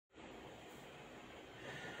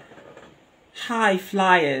Hi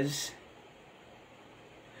Flyers,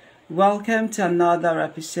 welcome to another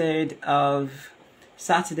episode of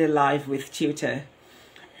Saturday Live with Tutor.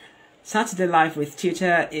 Saturday Live with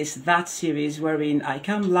Tutor is that series wherein I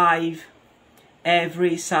come live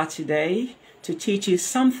every Saturday to teach you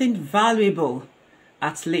something valuable,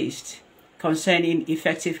 at least, concerning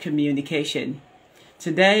effective communication.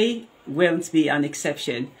 Today won't be an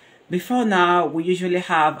exception. Before now, we usually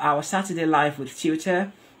have our Saturday Live with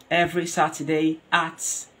Tutor every Saturday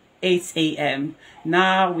at 8 a.m.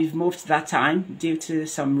 Now we've moved that time due to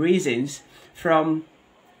some reasons from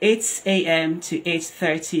 8 a.m. to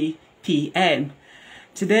 8:30 p.m.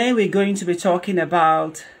 Today we're going to be talking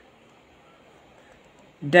about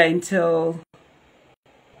dental.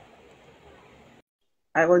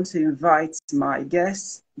 I want to invite my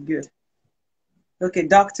guests. Good. Okay,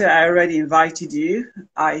 doctor, I already invited you.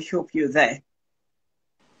 I hope you're there.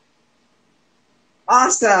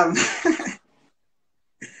 Awesome.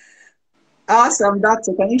 Awesome,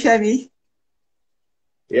 doctor. Can you hear me?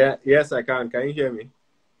 Yes, I can. Can you hear me?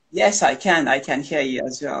 Yes, I can. I can hear you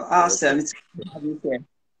as well. Awesome. Okay. It's good to have you here.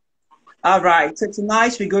 All right. So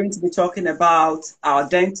tonight we're going to be talking about our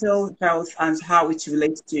dental health and how it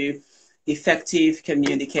relates to effective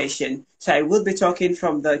communication. So I will be talking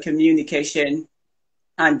from the communication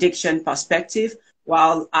and diction perspective,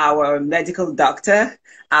 while our medical doctor,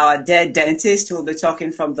 our dead dentist, will be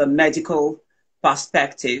talking from the medical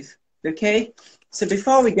perspective. Okay? So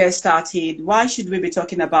before we get started, why should we be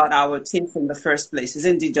talking about our teeth in the first place?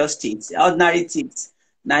 Isn't it just teeth? Ordinary teeth.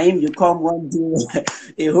 Naim, you come one day,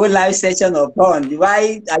 a whole live session upon.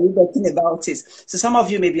 Why are you talking about it? So some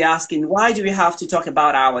of you may be asking, why do we have to talk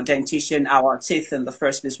about our dentition, our teeth in the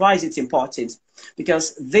first place? Why is it important?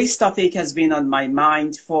 Because this topic has been on my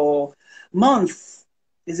mind for months,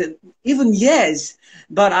 is it even years?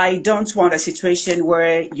 But I don't want a situation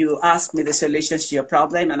where you ask me the solutions to your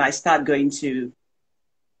problem and I start going to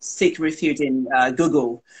seek refuge in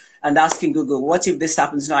Google and asking Google, what if this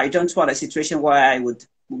happens now? I don't want a situation where I would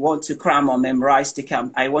want to cram or memorize to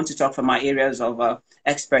come. I want to talk from my areas of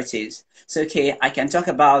expertise. So, okay, I can talk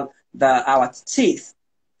about our teeth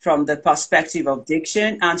from the perspective of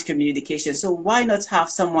diction and communication. So why not have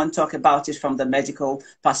someone talk about it from the medical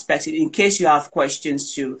perspective in case you have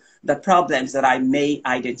questions to the problems that I may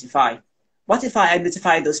identify? What if I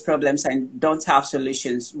identify those problems and don't have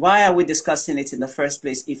solutions? Why are we discussing it in the first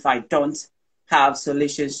place if I don't have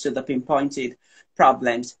solutions to the pinpointed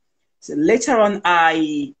problems? So later on,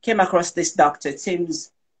 I came across this doctor,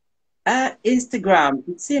 Tim's Instagram.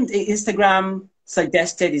 It seemed Instagram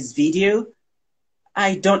suggested his video.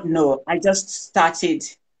 I don't know. I just started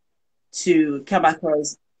to come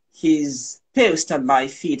across his post on my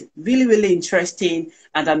feed. Really, really interesting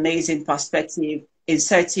and amazing perspective,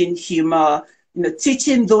 inserting humor,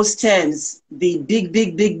 teaching those terms, the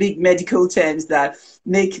big medical terms that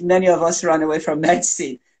make many of us run away from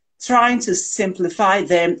medicine, trying to simplify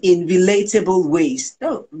them in relatable ways.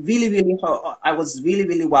 Oh, really, really, I was really,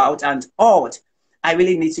 really wowed and awed. I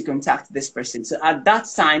really need to contact this person. So at that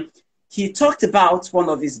time, he talked about one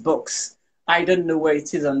of his books. I don't know where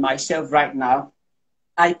it is on my shelf right now.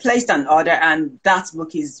 I placed an order and that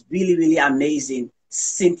book is really, really amazing,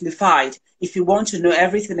 simplified. If you want to know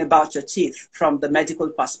everything about your teeth from the medical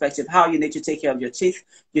perspective, how you need to take care of your teeth,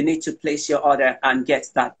 you need to place your order and get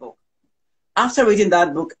that book. After reading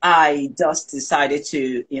that book, I just decided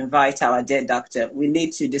to invite our dear doctor. We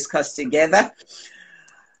need to discuss together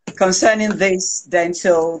concerning this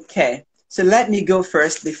dental care. So let me go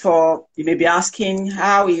first before you may be asking,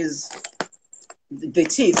 how is the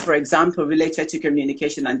teeth, for example, related to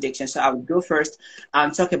communication and diction? So I would go first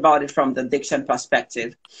and talk about it from the diction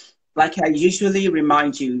perspective. Like I usually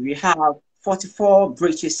remind you, we have 44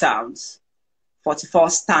 British sounds, 44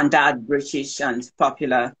 standard British and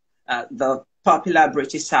popular. The popular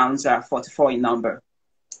British sounds are 44 in number.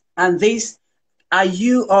 And these, are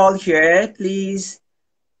you all here? Please,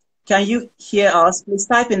 can you hear us? Please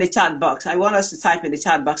type in the chat box. I want us to type in the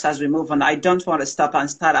chat box as we move on. I don't want to stop and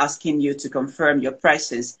start asking you to confirm your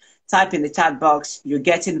presence. Type in the chat box. You're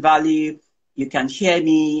getting value. You can hear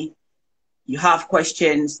me. You have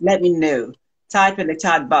questions. Let me know. Type in the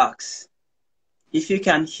chat box if you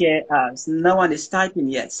can hear us. No one is typing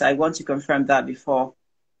yet, so I want to confirm that before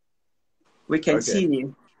we Okay.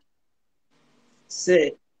 continue. So,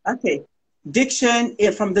 okay. Diction,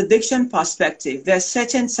 from the diction perspective, there are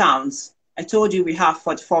certain sounds. I told you we have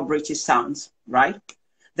 44 British sounds, right?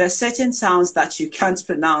 There are certain sounds that you can't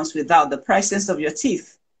pronounce without the presence of your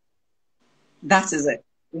teeth. That is it.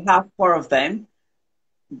 We have 4 of them.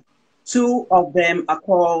 2 of them are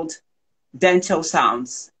called dental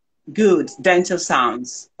sounds. good dental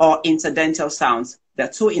sounds or interdental sounds. There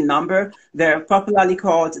are two in number. They're popularly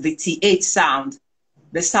called the TH sound.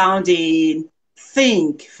 The sound in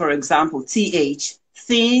think, for example, TH,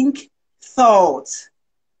 think, thought,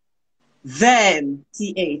 them,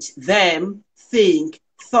 TH, them, think,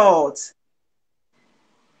 thought.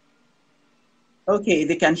 Okay,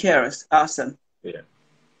 they can hear us. Awesome. Yeah.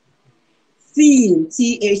 Theme,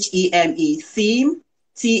 THEME, theme,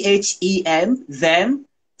 THEM, them,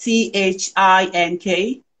 THINK,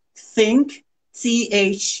 think,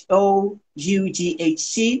 THOUGHT,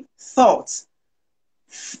 thought.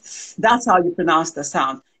 That's how you pronounce the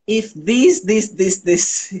sound. If this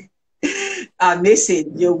are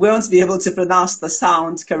missing, you won't be able to pronounce the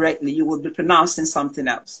sound correctly. You will be pronouncing something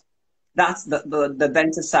else. That's the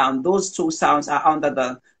dental sound. Those two sounds are under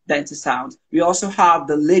the dental sound. We also have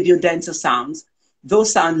the labiodental sounds.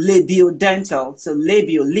 Those sound labiodental, so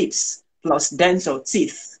labial, lips, plus dental,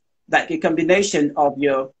 teeth, like a combination of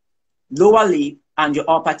your lower lip and your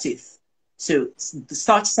upper teeth. So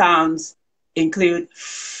such sounds include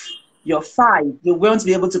your five. You won't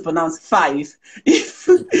be able to pronounce five if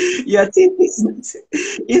your teeth is not,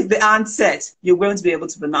 if they aren't set, you won't be able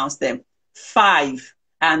to pronounce them. Five.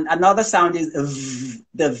 And another sound is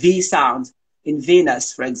the V sound in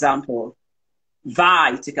Venus, for example.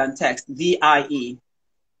 Vi to context, VIE,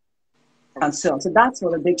 and so on. So that's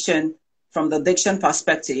for the diction. From the diction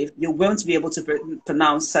perspective, you won't be able to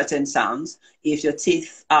pronounce certain sounds if your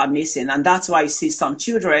teeth are missing. And that's why you see some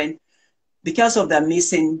children, because of their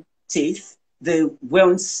missing teeth,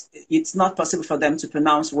 it's not possible for them to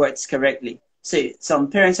pronounce words correctly. So some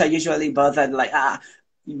parents are usually bothered, like,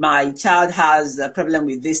 my child has a problem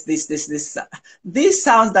with this. These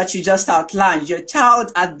sounds that you just outlined, your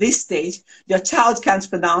child at this stage, your child can't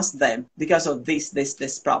pronounce them because of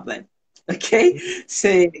this problem. Okay, so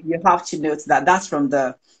you have to note that that's from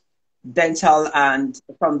the dental, and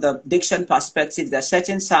from the diction perspective, there are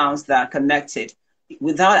certain sounds that are connected.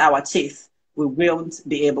 Without our teeth, we won't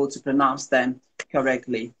be able to pronounce them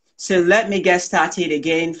correctly. So let me get started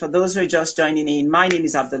again. For those who are just joining in, my name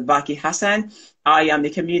is Abdelbaki Hassan. I am a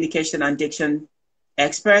communication and diction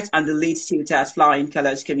expert and the lead tutor at Flying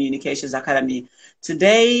Colors Communications Academy.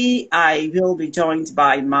 Today, I will be joined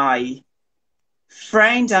by my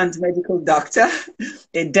friend and medical doctor,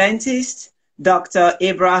 a dentist, Dr.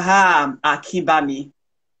 Abraham Akinbami.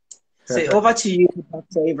 So over to you,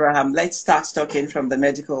 Dr. Abraham. Let's start talking from the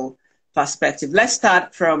medical perspective. Let's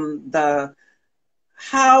start from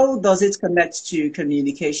how does it connect to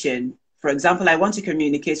communication? For example, I want to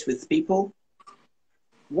communicate with people.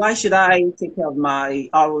 Why should I take care of my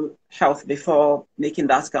oral health before making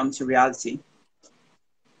that come to reality?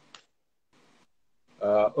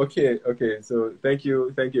 Okay. So thank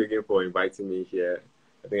you again for inviting me here.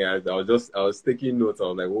 I think I was taking notes. I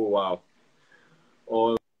was like, oh wow,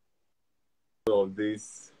 all of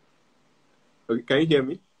this. Okay, can you hear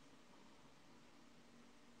me?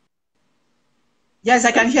 Yes,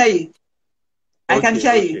 I can hear you. I can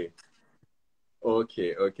hear you.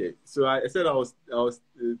 Okay. So I said I was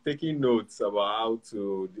taking notes about how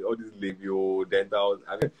to all these labio dental.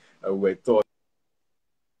 I mean, we're taught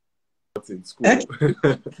in school.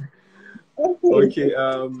 Okay.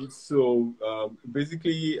 So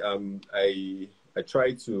basically, I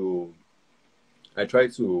try to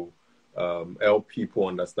help people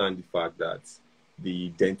understand the fact that the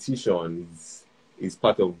dentition is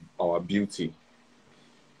part of our beauty.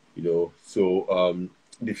 You know, so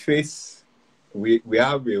the face, we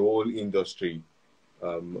have a whole industry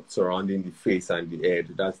surrounding the face and the head.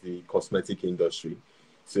 That's the cosmetic industry.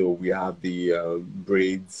 So we have the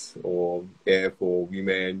braids or hair for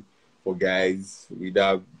women, for guys. We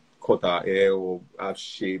have cut our hair or have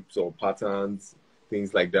shapes or patterns,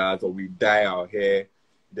 things like that, or we dye our hair.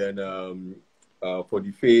 Then for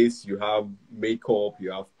the face, you have makeup,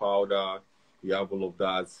 you have powder, you have all of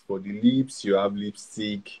that. For the lips, you have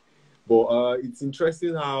lipstick. But it's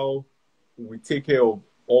interesting how we take care of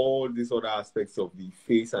all these other aspects of the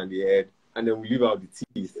face and the head, and then we leave out the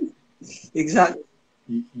teeth. Exactly.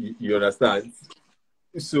 You understand?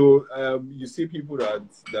 So you see people that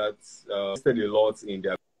invested a lot in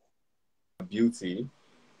their beauty,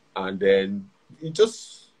 and then it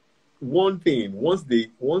just one thing. Once they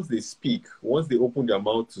speak, once they open their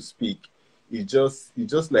mouth to speak, it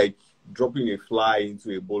just like dropping a fly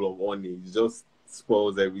into a bowl of honey. It just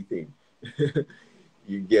spoils everything.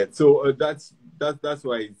 You get. So that's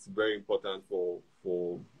why it's very important for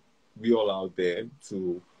we all out there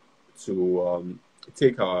to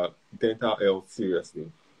take our dental health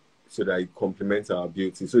seriously, so that it complements our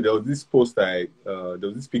beauty. So there was this post there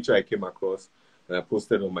was this picture I came across and I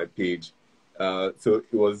posted on my page. So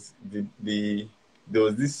it was there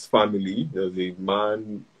was this family. There was a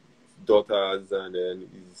man, daughters, and then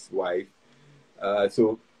his wife.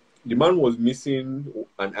 So the man was missing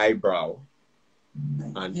an eyebrow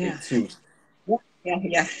and a Yeah. tooth. Yeah,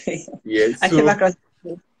 yeah. Yeah. I came So across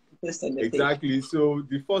this on the page. exactly. So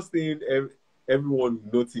the first thing everyone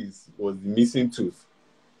noticed was the missing tooth.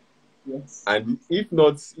 Yes. And if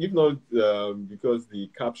not, because the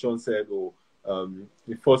caption said, "Oh,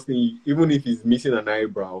 the first thing, even if he's missing an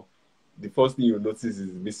eyebrow, the first thing you notice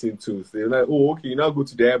is missing tooth." They're like, "Oh, okay, you now go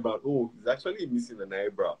to the eyebrow. Oh, he's actually missing an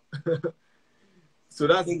eyebrow." So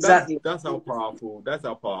Exactly. that's how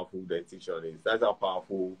powerful dentition is. That's how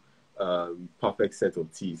powerful perfect set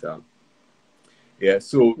of teeth are. Yeah.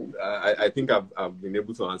 So I think I've been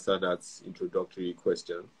able to answer that introductory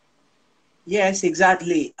question. Yes,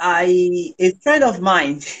 exactly. A friend of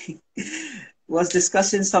mine was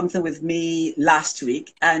discussing something with me last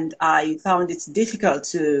week, and I found it difficult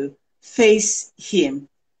to face him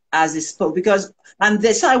as he spoke because,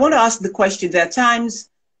 so I want to ask the question. There are times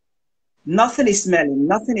nothing is smelling,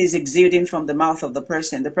 nothing is exuding from the mouth of the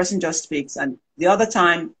person. The person just speaks, and the other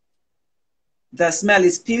time the smell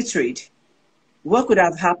is putrid. What could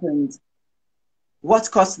have happened? What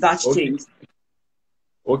caused that Okay. change?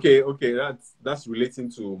 Okay. That's relating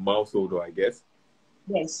to mouth odor, I guess.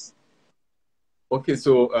 Yes. Okay,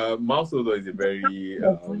 so mouth odor is a very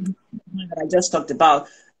That I just talked about,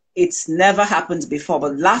 it's never happened before.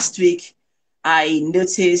 But last week, I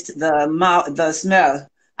noticed the smell.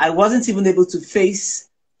 I wasn't even able to face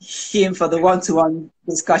him for the one-to-one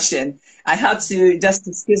discussion. I had to just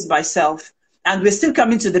excuse myself. And we're still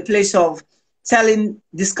coming to the place of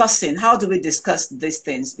discussing how do we discuss these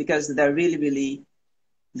things because they're really, really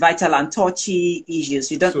vital and touchy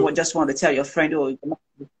issues. You don't so just want to tell your friend, oh,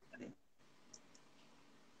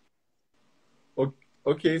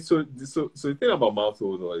 okay. So the thing about mouth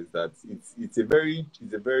odor is that it's a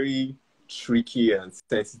very tricky and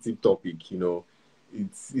sensitive topic. You know,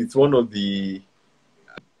 it's one of the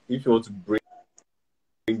if you want to bring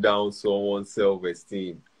down someone's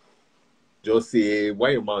self-esteem, just say why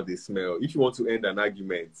your mouth they smell. If you want to end an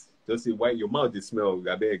argument, just say why your mouth they smell.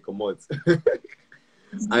 I beg come out.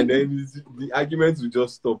 And then the argument will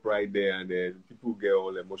just stop right there, and then people get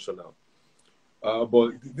all emotional.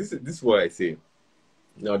 But this is what I say.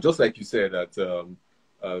 Now, just like you said that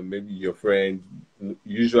maybe your friend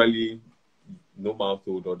usually no mouth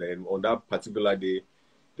odor, then on that particular day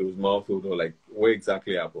there was mouth odor. Like what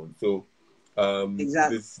exactly happened? So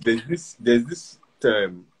exactly. there's this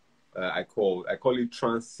term I call it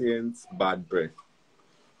transient bad breath.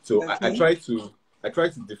 So Okay. I try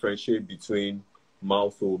to differentiate between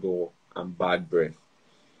mouth odor and bad breath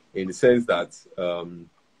in the sense that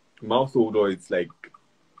mouth odor it's like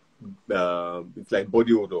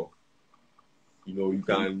body odor. You know, you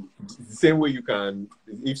Okay. can it's the same way you can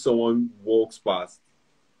if someone walks past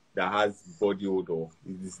that has body odor,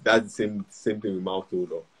 that's the same thing with mouth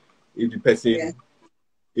odor. If the Yeah. person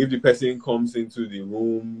if the person comes into the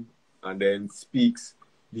room and then speaks,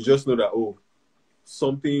 you just know that oh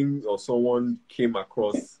something or someone came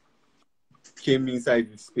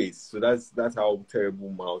inside the space. So that's how terrible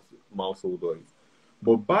mouth odor is.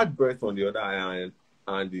 But bad breath, on the other hand,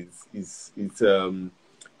 and is it's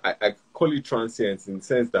I call it transient in the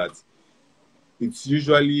sense that it's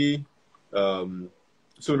usually there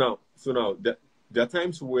are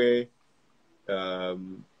times where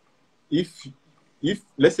um, if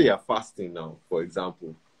let's say you're fasting now, for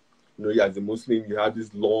example, you know, as a Muslim you have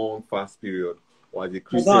this long fast period, or as a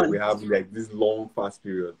Hold Christian we on. have like this long fast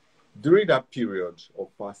period. During that period of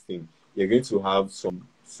fasting, you're going to have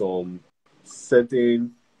some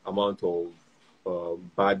certain amount of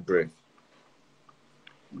bad breath.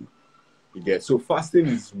 You get so fasting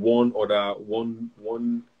is one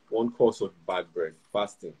cause of bad breath.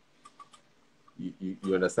 Fasting, you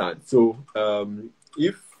understand? So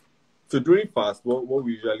if so during fast,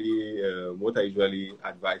 what I usually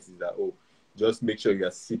advise is that oh, just make sure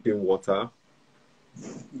you're sipping water,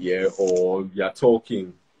 yeah, or you're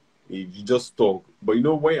talking. If you just talk, but you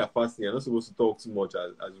know when you're fasting, you're not supposed to talk too much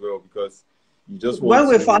as well because you just want When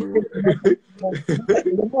we're fasting, to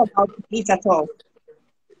we don't know about to eat at all.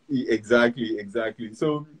 exactly.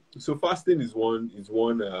 So fasting is one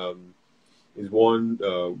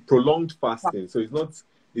prolonged fasting. So it's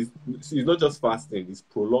not just fasting; it's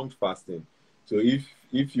prolonged fasting. So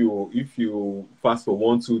if you fast for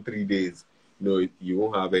 1, 2, 3 days, you know you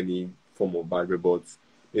won't have any form of bad breath. But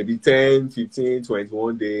maybe 10, 15,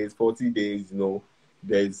 21 days, 40 days, you know,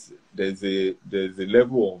 there's a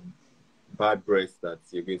level of bad breath that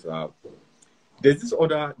you're going to have. There's this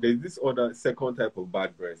other second type of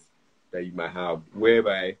bad breath. that you might have,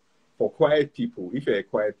 whereby for quiet people, if you're a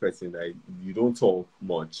quiet person, like you don't talk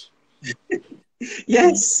much.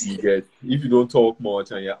 Yes. You get, if you don't talk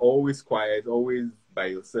much and you're always quiet, always by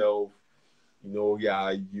yourself, you know,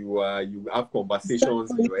 yeah, you have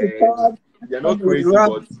conversations in your head. You're not crazy,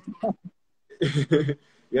 but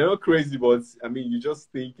you're not crazy, but I mean, you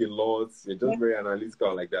just think a lot. You're just very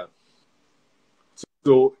analytical like that.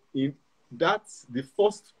 So in that's the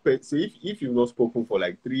first so if you've not spoken for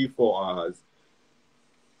like 3-4 hours,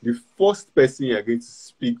 the first person you're going to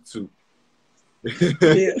speak to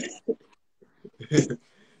Yeah.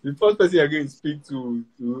 the first person you're going to speak to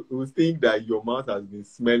will think that your mouth has been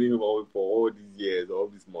smelling for all these years, all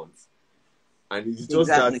these months. And it's just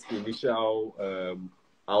Exactly. that initial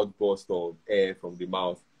outburst of air from the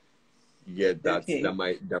mouth. You get that Okay.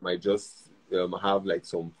 that might just have like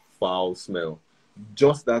some foul smell.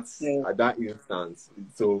 Just that Yeah. at that instance.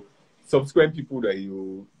 So subsequently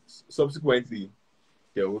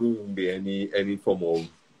there wouldn't be any form of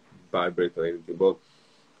bad breath or anything. But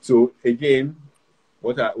so again,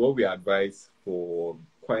 what we advise for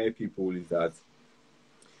quiet people is that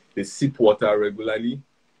they sip water regularly.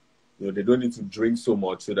 You know, they don't need to drink so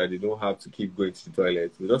much so that they don't have to keep going to the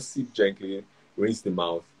toilet. They just sip gently, rinse the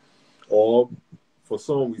mouth. Or for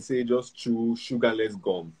some, we say just chew sugarless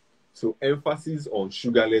gum. So emphasis on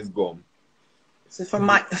sugarless gum. So from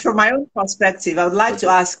my own perspective, I would like to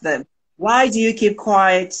Okay. ask them, why do you keep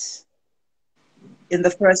quiet in the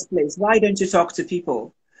first place? Why don't you talk to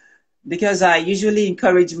people? Because I usually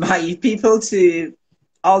encourage my people to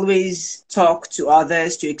always talk to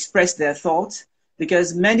others, to express their thoughts,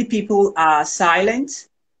 because many people are silent,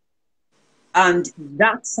 and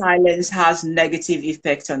that silence has negative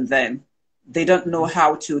effect on them. They don't know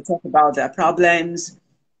how to talk about their problems.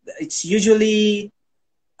 It's usually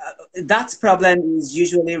that problem is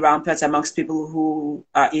usually rampant amongst people who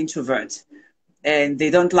are introverts, and they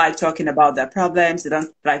don't like talking about their problems. They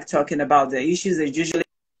don't like talking about their issues. They usually,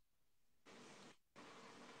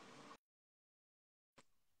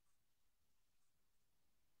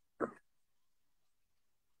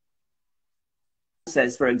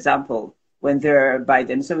 says, for example, when they're by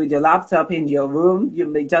themselves with your laptop in your room, you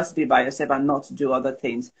may just be by yourself and not do other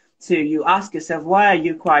things. So you ask yourself, why are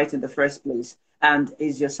you quiet in the first place? And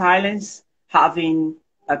is your silence having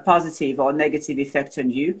a positive or negative effect on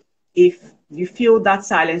you? If you feel that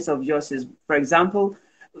silence of yours is, for example,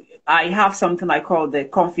 I have something I call the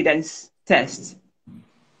confidence test,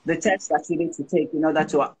 the test that you need to take in order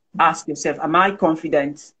to ask yourself, am I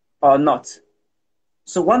confident or not?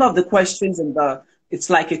 So one of the questions it's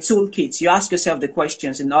like a toolkit. You ask yourself the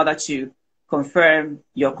questions in order to confirm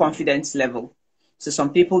your confidence level. So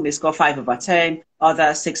some people may score 5/10,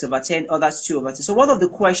 others 6/10, others 2/10. So one of the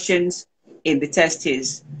questions in the test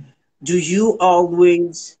is, do you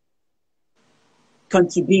always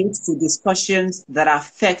contribute to discussions that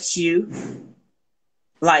affect you?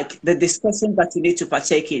 Like the discussions that you need to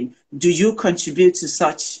partake in, do you contribute to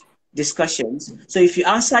such discussions? So if you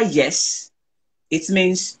answer yes, it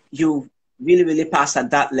means you really, really pass at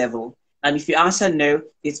that level. And if you answer no,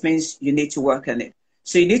 it means you need to work on it.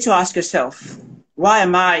 So you need to ask yourself, why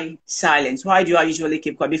am I silent? Why do I usually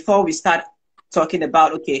keep quiet? Before we start talking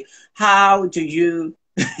about, okay, how do you,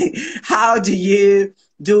 how do you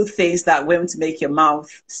do things that won't make your mouth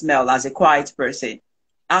smell as a quiet person?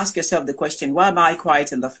 Ask yourself the question, why am I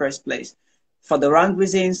quiet in the first place? For the wrong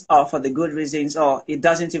reasons or for the good reasons, or it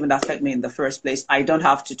doesn't even affect me in the first place. I don't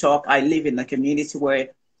have to talk. I live in a community where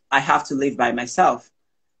I have to live by myself.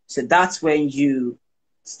 So that's when you,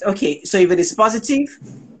 okay, so if it is positive,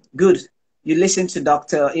 good. You listen to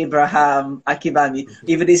Dr. Abraham Akinbami.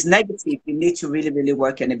 If it is negative, you need to really, really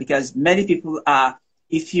work on it, because many people are,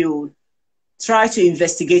 if you try to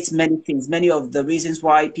investigate many things, many of the reasons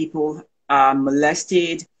why people are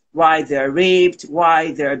molested, why they're raped,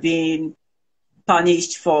 why they're being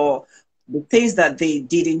punished for the things that they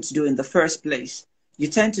didn't do in the first place. You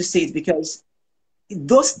tend to see it because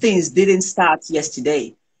those things didn't start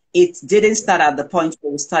yesterday. It didn't start at the point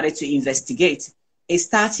where we started to investigate. It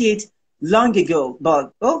started long ago,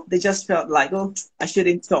 but oh, they just felt like, oh, I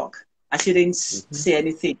shouldn't talk. I shouldn't say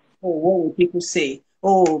anything. Oh, what will people say?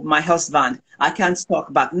 Oh, my husband, I can't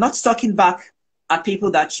talk back. Not talking back at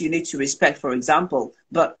people that you need to respect, for example,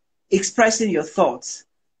 but expressing your thoughts.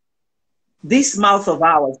 This mouth of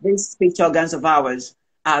ours, these speech organs of ours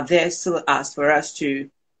are there so as for us to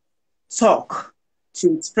talk,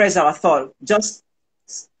 to express our thought. Just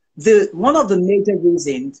one of the major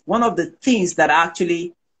reasons, one of the things that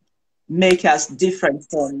actually make us different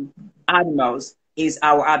from animals is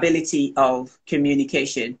our ability of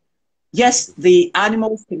communication. Yes, the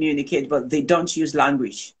animals communicate, but they don't use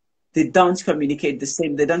language. they don't communicate the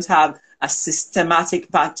same. They don't have a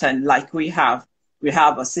systematic pattern like we have. We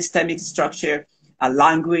have a systemic structure, a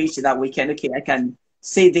language that we can, okay, I can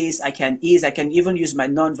say this, I can ease, I can even use my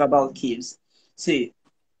non-verbal cues. So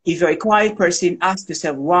if you're a quiet person, ask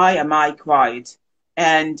yourself, why am I quiet?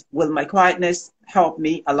 And will my quietness help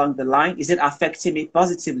me along the line? Is it affecting me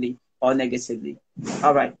positively or negatively?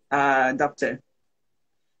 All right, doctor.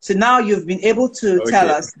 So now you've been able to tell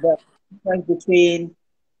Okay. us the difference between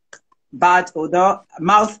bad odor,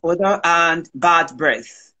 mouth odor, and bad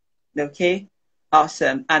breath. Okay,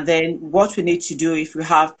 awesome. And then what we need to do if we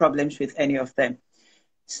have problems with any of them.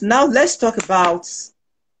 So now let's talk about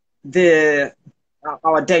the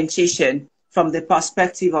our dentition from the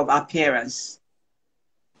perspective of appearance.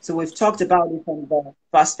 So we've talked about it from the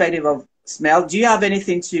perspective of smell. Do you have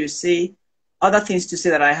anything to say, other things to say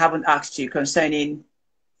that I haven't asked you concerning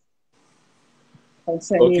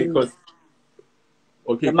Okay, concerning the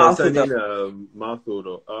okay, mouth odor? concerning mouth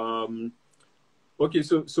odor. Okay,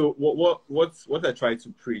 so what I try to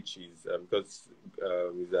preach is because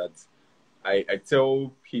is that I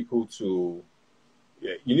tell people to,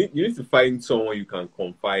 yeah, you need to find someone you can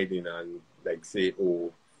confide in and like say,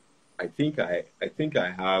 oh, I think I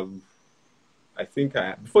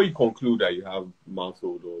before you conclude that you have mouth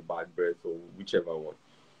odor or bad breath or whichever one,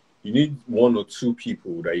 you need one or two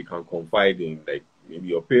people that you can confide in, like maybe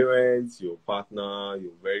your parents, your partner,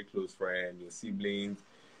 your very close friend, your siblings.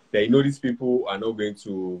 That you know these people are not going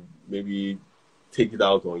to maybe take it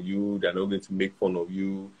out on you. They're not going to make fun of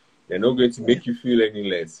you. They're not going to Yeah, make you feel any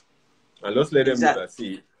less. And just let them know exactly. that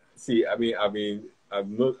see. I've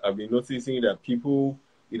been noticing that people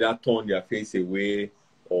either turn their face away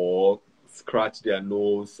or scratch their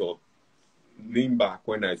nose or lean back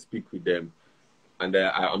when I speak with them, and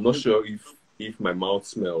I'm not sure if my mouth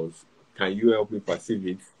smells. Can you help me perceive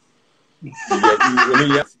it? I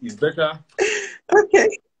mean, yes, it's better. Okay.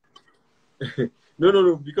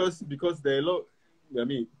 No, because there are a lot. I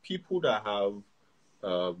mean, people that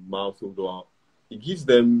have mouth odor,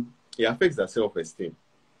 it affects their self-esteem.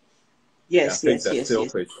 It Yes, affects yes, their yes,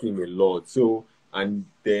 yes. self-esteem a lot. So, and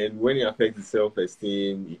then when it affects the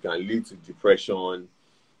self-esteem, it can lead to depression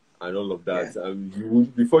and all of Yeah, that.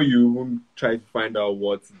 Before you even try to find out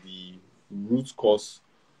what the root cause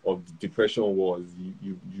of the depression was,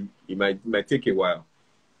 it might take a while.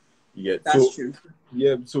 Yeah. that's true.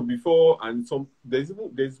 So before and some there's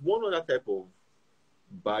one other type of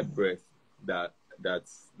bad breath that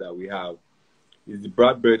that we have is the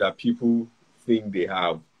bad breath that people think they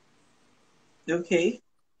have. Okay.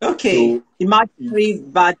 Okay. So Imaginary it's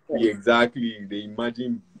bad breath. yeah, exactly, they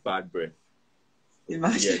imagine bad breath.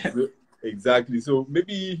 Yes, Imagine. exactly. So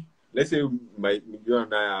maybe let's say you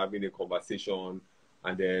and I are having a conversation,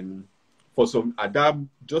 and then for some at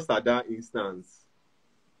that instance,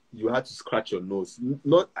 you had to scratch your nose.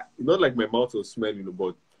 Not like my mouth was smelling,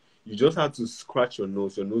 but you just had to scratch your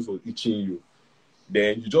nose. Your nose was itching you.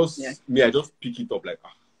 Then Yeah, I just pick it up like, I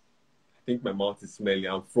think my mouth is smelling.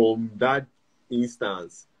 And from that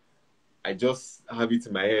instance, I just have it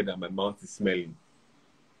in my head that my mouth is smelling.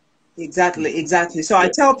 exactly, exactly. So I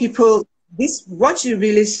Yeah. tell people this, what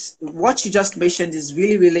you just mentioned is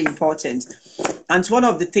really, really important. And it's one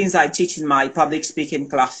of the things I teach in my public speaking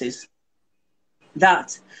classes,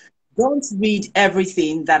 that don't read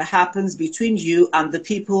everything that happens between you and the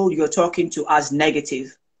people you're talking to as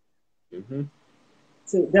negative. Mm-hmm.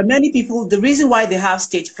 So there are many people, the reason why they have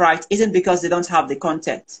stage fright isn't because they don't have the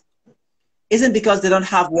content, isn't because they don't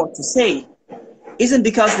have what to say, isn't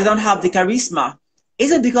because they don't have the charisma,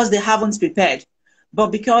 isn't because they haven't prepared, but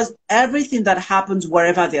because everything that happens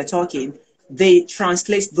wherever they're talking, they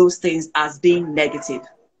translate those things as being negative.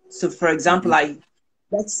 So for example, Mm-hmm.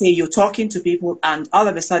 let's say you're talking to people and all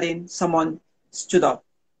of a sudden someone stood up.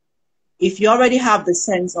 If you already have the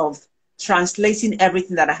sense of translating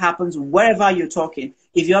everything that happens wherever you're talking,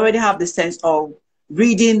 if you already have the sense of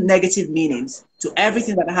reading negative meanings to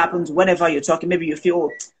everything that happens whenever you're talking, maybe you feel,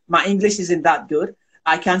 oh, my English isn't that good,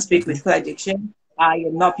 I can't speak Mm-hmm. with clear diction, I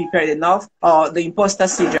am not prepared enough, or the imposter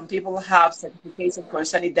syndrome. People have certification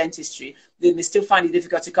concerning dentistry, they may still find it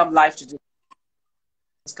difficult to come live to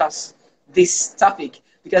discuss this topic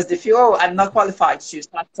because they feel, oh, I'm not qualified to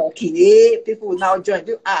start talking. People will now join.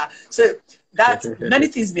 So that many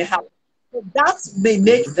things may happen. So that may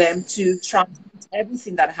make them to translate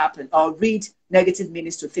everything that happened or read negative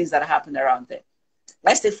meanings to things that happen around them.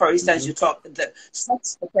 Let's say, for instance, Mm-hmm.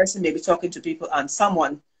 the person may be talking to people and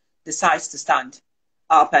someone decides to stand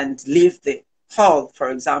up and leave the hall, for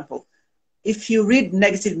example. If you read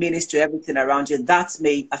negative meanings to everything around you, that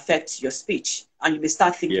may affect your speech. And you may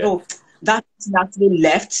start thinking, Yes. oh, that person actually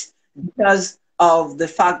left because of the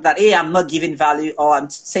fact that, hey, I'm not giving value, or I'm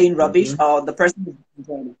saying rubbish, or the person is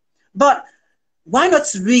enjoying it. But why not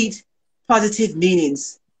read positive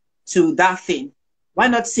meanings to that thing? Why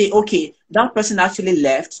not say, okay, that person actually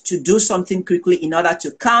left to do something quickly in order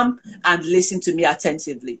to come and listen to me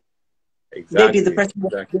attentively? Maybe the Exactly. person,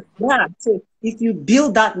 Exactly. yeah. So if you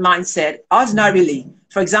build that mindset, ordinarily,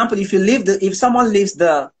 for example, if someone leaves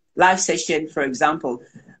the live session, for example,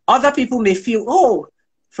 other people may feel, oh,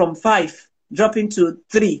 from 5 dropping to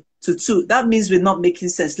 3 to 2, that means we're not making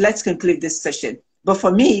sense. Let's conclude this session. But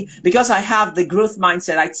for me, because I have the growth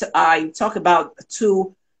mindset, I talk about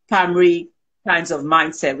two primary kinds of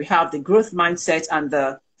mindset. We have the growth mindset and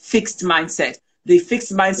the fixed mindset. The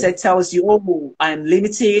fixed mindset tells you, oh, I'm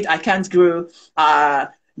limited, I can't grow.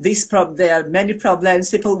 There are many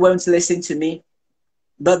problems, people won't listen to me.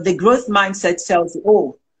 But the growth mindset tells you,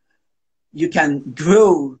 oh, you can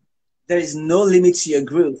grow. There is no limit to your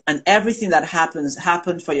growth, and everything that happens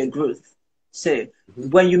for your growth. So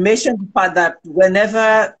when you mention the part that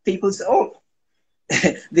whenever people say, oh,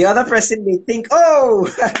 the other person may think, oh,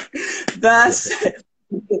 that's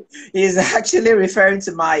is actually referring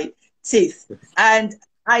to my teeth. And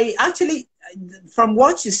I actually, from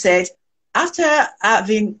what you said, after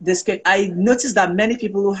having this, I noticed that many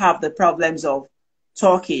people who have the problems of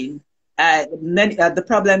talking, the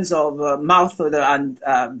problems of mouth odor and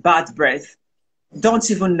bad breath, don't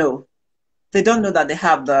even know. They don't know that they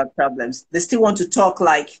have the problems. They still want to talk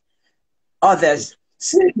like others.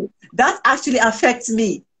 So that actually affects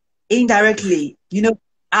me indirectly. You know,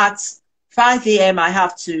 at 5 a.m., I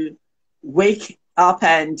have to wake up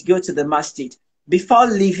and go to the masjid before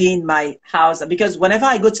leaving my house. Because whenever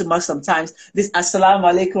I go to mosque, sometimes this Assalamu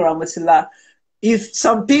alaikum rahmatullah, if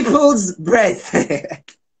some people's breath,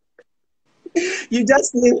 you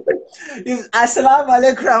just leave, if Assalamu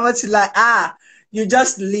alaikum rahmatullah, you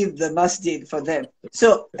just leave the masjid for them.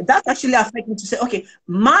 So that actually affects me to say, okay,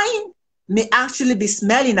 mine may actually be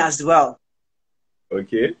smelling as well.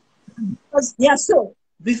 Okay. Because, yeah, so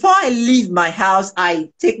before I leave my house,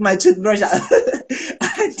 I take my toothbrush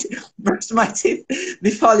and brush my teeth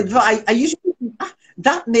before I usually think,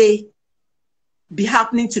 that may be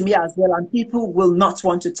happening to me as well, and people will not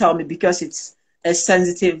want to tell me because it's a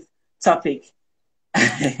sensitive topic.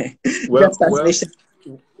 Well, Just as well, mentioned.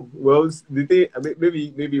 well. The thing, I mean,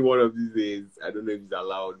 maybe one of these days, I don't know if it's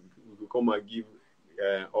allowed. We could come and give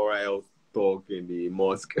oral health talk in the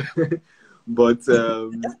mosque, but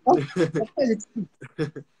no,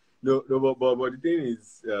 but the thing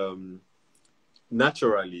is,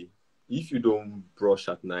 naturally, if you don't brush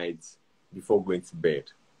at night before going to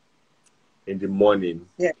bed, in the morning,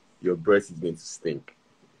 Yeah. your breath is going to stink.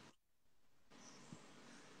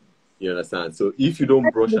 You understand? So if you don't Type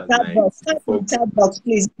in brush the at chat night box. Type in before, the chat box,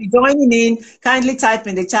 please. If you're joining in, kindly type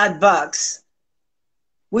in the chat box.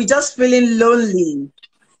 We're just feeling lonely.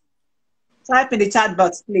 Type in the chat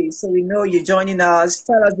box, please, so we know you're joining us.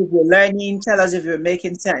 Tell us if you're learning. Tell us if you're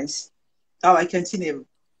making sense. Oh, I continue.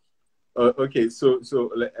 okay,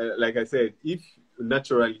 like I said, if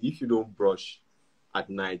naturally, if you don't brush at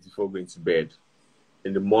night before going to bed,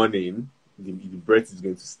 in the morning, the breath is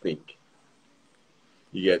going to stink.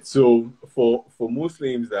 You get, so for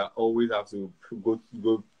Muslims that always have to go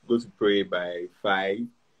to pray by 5,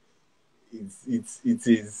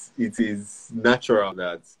 it is natural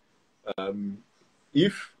that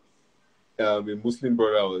if a Muslim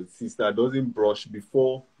brother or sister doesn't brush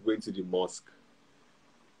before going to the mosque,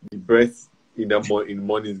 the breath in the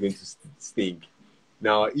morning is going to stink.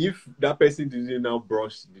 Now, if that person didn't now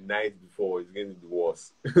brush the night before, it's going to be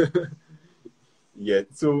worse. Yeah.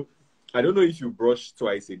 So I don't know if you brush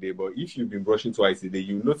twice a day, but if you've been brushing twice a day,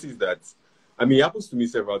 you notice that. I mean, it happens to me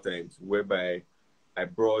several times whereby I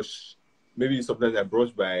brush. Maybe sometimes I brush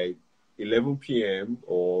by 11 p.m.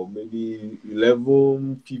 or maybe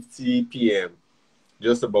 11:50 p.m.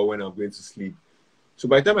 just about when I'm going to sleep. So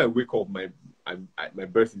by the time I wake up, my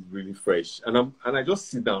breath is really fresh, and I just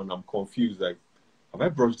sit down. I'm confused, like, have I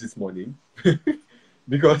brushed this morning?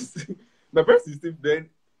 Because my breath is still. Then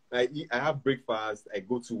I have breakfast. I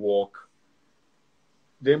go to work.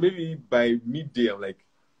 Then maybe by midday, I'm like,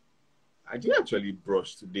 I didn't actually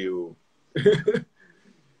brush today, oh.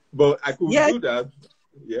 But I could Yeah, do that.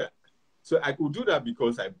 Yeah. So I could do that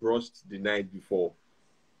because I brushed the night before.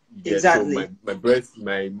 Yeah, so exactly. my breath,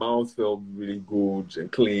 my mouth felt really good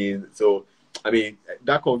and clean. So I mean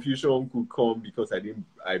that confusion could come because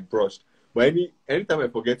I brushed. But anytime I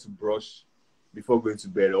forget to brush before going to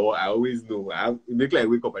bed, or I always know immediately I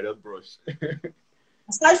wake up, I just brush.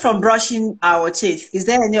 Aside from brushing our teeth, is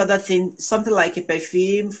there any other thing, something like a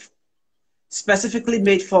perfume specifically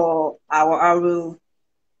made for our oral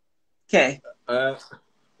care? Uh,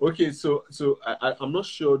 okay, I'm not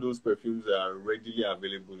sure those perfumes are readily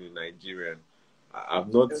available in Nigeria.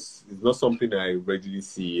 I've not. It's not something I readily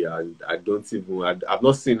see. I don't even. I've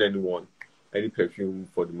not seen any perfume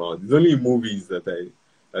for the mouth. It's only in movies that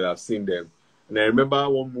I've seen them. And I remember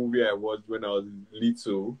one movie I watched when I was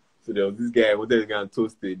little. So there was this guy who wanted to go and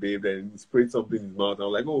toast a babe, and he sprayed something in his mouth. I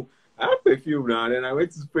was like, oh, I have perfume now. And then I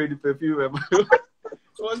went to spray the perfume, and it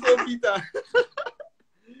was so bitter.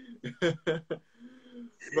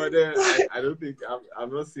 But I don't think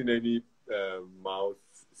I've not seen any mouth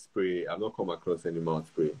spray. I've not come across any mouth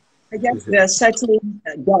spray. I guess there are certain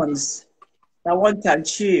gums that one can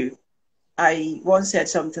chew. I once said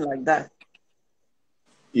something like that.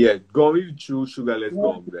 Yeah, gum, if you chew sugarless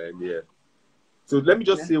gum, then yeah. So let me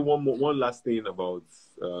just say one last thing about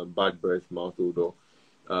bad breath, mouth odor.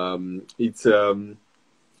 It's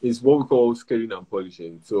what we call scaling and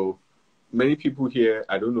polishing. So many people here,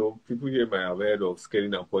 I don't know, people here might have heard of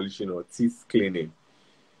scaling and polishing or teeth cleaning.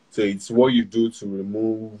 So it's what you do to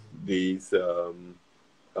remove these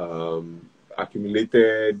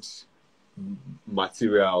accumulated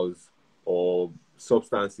materials or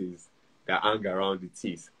substances that hang around the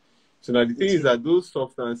teeth. So now the thing is that those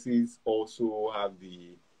substances also have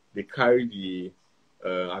they carry the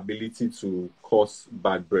ability to cause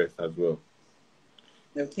bad breath as well.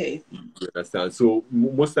 Okay. You understand? So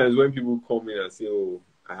most times when people come in and say, oh,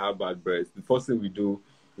 I have bad breath, the first thing we do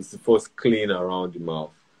is to first clean around the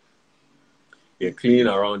mouth. Yeah, clean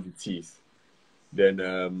around the teeth. Then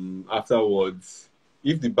afterwards,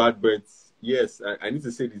 if the bad breath, yes, I need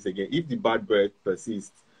to say this again, if the bad breath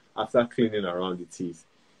persists after cleaning around the teeth,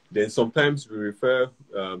 then sometimes we refer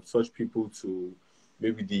such people to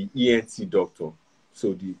maybe the ENT doctor,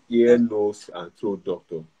 so the ear, nose, and throat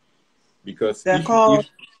doctor. Because they're called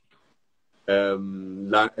I've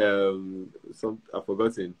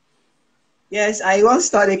forgotten. Yes, I once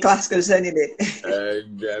studied a class concerning it.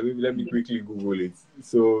 Maybe let me quickly Google it.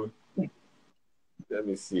 So let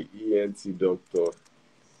me see, ENT doctor.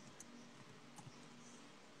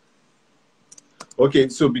 Okay,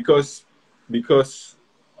 so because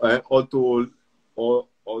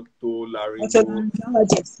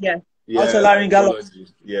otolaryngologist, yeah,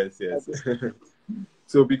 otolaryngologist. yes.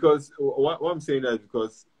 So because what I'm saying is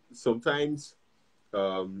because sometimes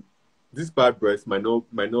this bad breath might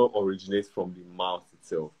not originate from the mouth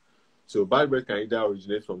itself. So bad breath can either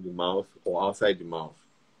originate from the mouth or outside the mouth.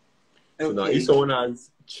 Okay. So now if someone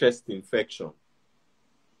has chest infection,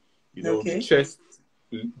 the chest,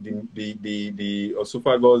 the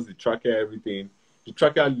esophagus, the trachea, everything, the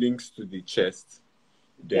trachea links to the chest.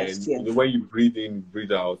 Then when you breathe in,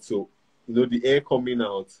 breathe out. So the air coming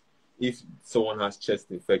out, if someone has chest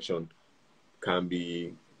infection, can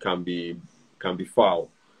be foul.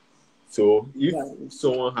 So if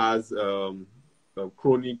someone has a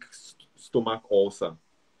chronic stomach ulcer,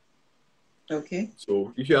 okay.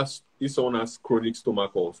 So if someone has chronic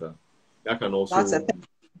stomach ulcer, that can also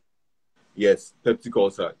peptic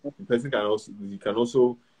ulcer. The person can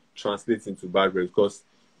also translate into bad breath because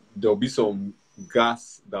there'll be some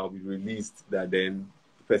gas that will be released that then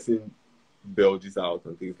the person belches out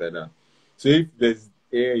and things like that. So if there's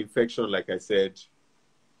air infection, like I said,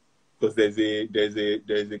 because there's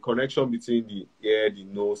a connection between the ear, the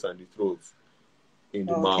nose, and the throat in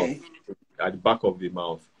the mouth, at the back of the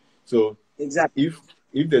mouth. So if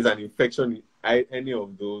there's an infection in any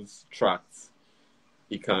of those tracts,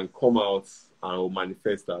 it can come out and will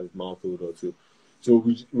manifest as mouth odor too. So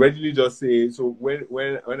we readily just say, so when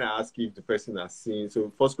I ask if the person has seen,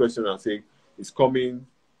 so first question I'll say is coming,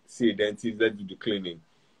 see a dentist, let's do the cleaning.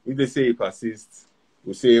 If they say it persists,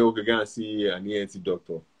 we'll say, okay, go and see an ENT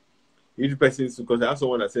doctor. If the person, because I have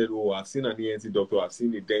someone that said, oh, I've seen an ENT doctor, I've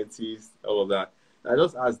seen a dentist, all of that. I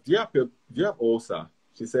just asked, do you have ulcer?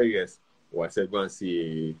 She said yes. Oh, I said, go and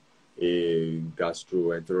see a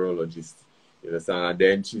gastroenterologist. You understand? And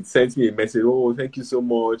then she sent me a message, oh, thank you so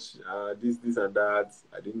much. This and that.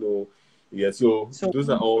 I didn't know. Yeah, so those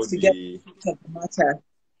are all the matter.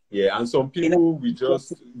 Yeah, and some people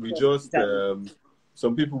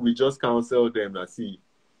some people we just counsel them that see,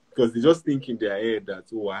 because they just think in their head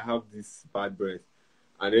that, oh, I have this bad breath.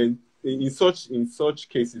 And then in such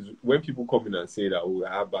cases, when people come in and say that, oh,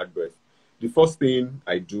 I have bad breath, the first thing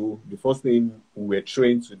we're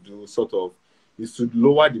trained to do sort of is to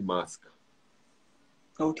lower the mask.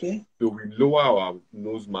 Okay. So we lower our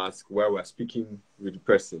nose mask while we're speaking with the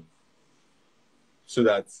person, so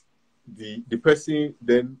that the person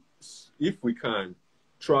then, if we can,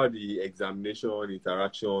 throughout the examination,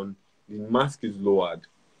 interaction, the mask is lowered.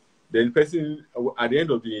 Then the person, at the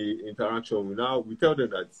end of the interaction, we tell them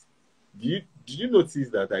that Did you notice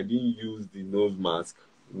that I didn't use the nose mask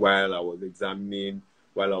while I was examining,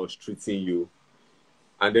 while I was treating you?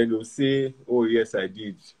 And then they'll say, "Oh yes, I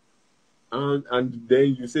did," and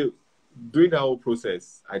then you say, during that whole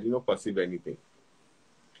process, I did not perceive anything.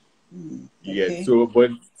 Yeah. Okay. So,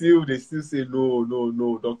 but still, they still say, "No, no,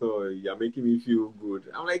 no, doctor, you're making me feel good."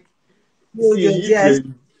 I'm like, Good, good, see, yes.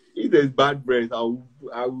 if there's bad breath, I'm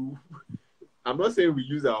not saying we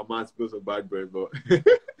use our mask because of bad breath, but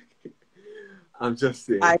I'm just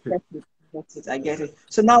saying. I get it. I get it.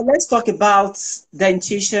 So now let's talk about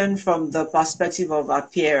dentition from the perspective of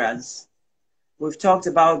appearance. We've talked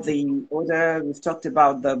about the odor, we've talked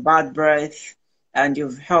about the bad breath, and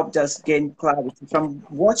you've helped us gain clarity. From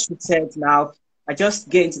what you said now, I just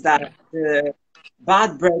gained that the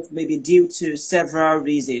bad breath may be due to several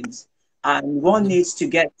reasons, and one needs to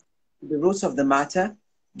get to the roots of the matter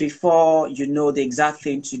before you know the exact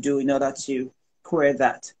thing to do in order to clear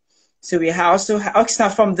that. So we also,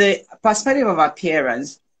 Oxna, from the perspective of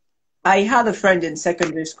appearance, I had a friend in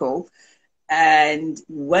secondary school, and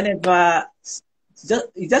whenever it's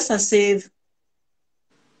just as if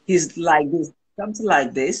he's like this, something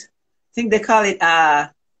like this. I think they call it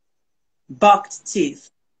bucked teeth.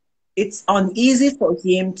 It's uneasy for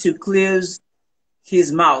him to close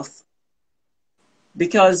his mouth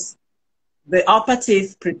because the upper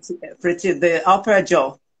teeth protrude, the upper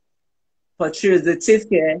jaw protrude, the teeth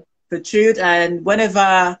here protrude, and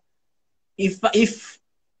whenever if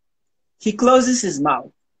he closes his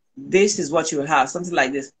mouth, this is what you will have, something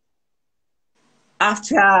like this.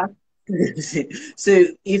 After so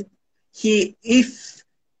if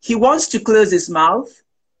he wants to close his mouth,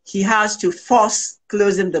 he has to force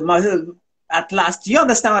closing the mouth at last. Do you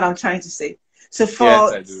understand what I'm trying to say? So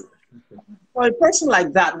Yes, I do. for a person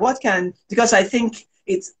like that, what can, because I think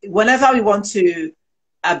it's whenever we want to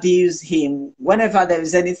abuse him, whenever there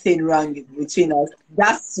is anything wrong between us,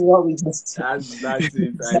 that's what we just That's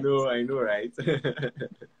it. I know, right?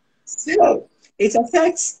 so it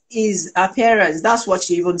affects his appearance. That's what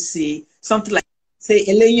you even see. Something like, say,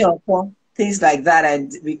 Elaine, things like that,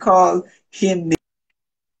 and we call him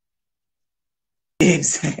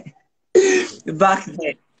names back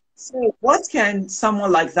then. So, what can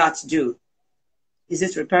someone like that do? Is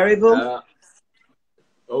it repairable? uh,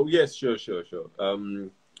 oh yes, sure, sure, sure.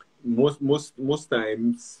 Most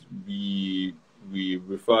times we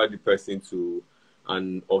refer the person to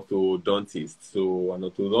an orthodontist. So an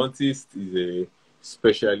orthodontist is a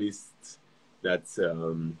specialist that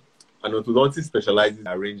an orthodontist specializes in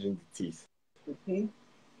arranging the teeth. Okay.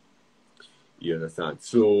 You understand?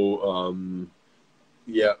 So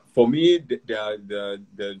yeah, for me, there are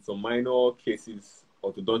some minor cases,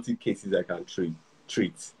 orthodontic cases I can treat.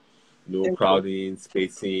 You know, Okay. crowding,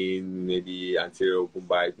 spacing, maybe anterior open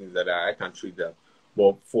bite, things like that. I can treat that.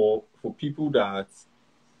 But for people that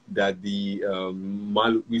the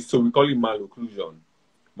so we call it malocclusion.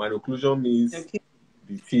 Malocclusion means Okay.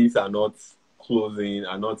 the teeth are not closing,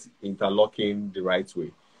 are not interlocking the right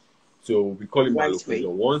way. So we call it Right way. malocclusion. So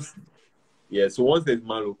once there's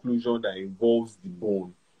malocclusion that involves the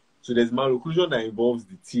bone, so there's malocclusion that involves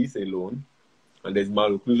the teeth alone, and there's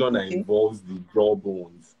malocclusion that Okay. involves the jaw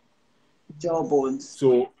bones. Jaw bones.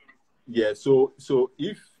 So yeah, so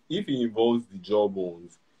if it involves the jaw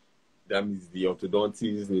bones, that means the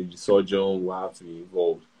orthodontist, the surgeon will have to be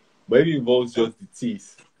involved. But if it involves Okay. just the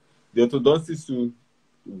teeth, the orthodontist will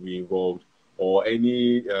be involved, or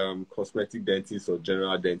any cosmetic dentist or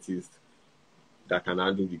general dentist that can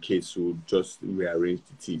handle the case will just rearrange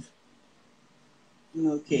the teeth.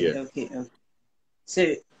 Okay. Yeah. Okay. Okay.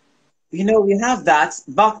 So we have that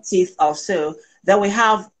buck teeth also. Then we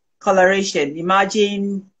have coloration.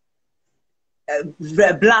 Imagine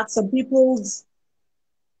black. Some people's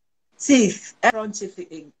teeth, front teeth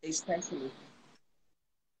especially.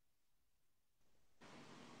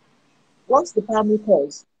 What's the primary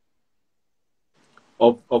cause?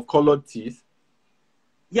 Of colored teeth.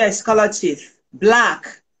 Yes, colored teeth.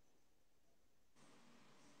 Black.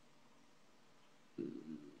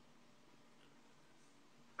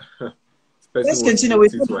 This person Let's wants to continue. do We'll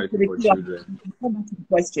teeth come back to whitening the for Q&A. children. We'll come back to the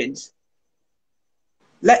questions.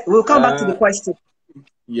 We'll come back to the Uh question.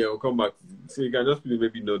 yeah, we'll come back. So you can just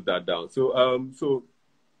maybe note that down. I'm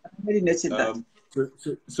already noting that. Um,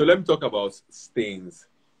 so let me talk about stains.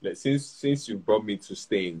 Like, since you brought me to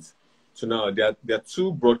stains, so now there are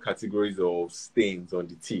two broad categories of stains on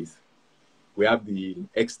the teeth. We have the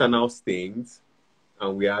external stains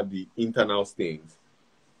and we have the internal stains.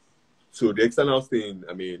 So the external stain,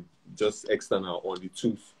 I mean, just external on the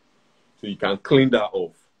tooth, so you can clean that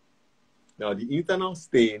off. Now the internal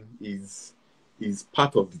stain is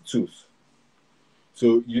part of the tooth.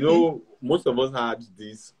 So, Okay. most of us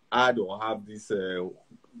had or have this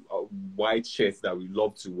white shirts that we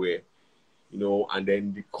love to wear, and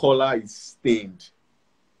then the collar is stained.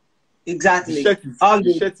 The Exactly. shirt is, the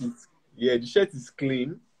Always shirt is, yeah, the shirt is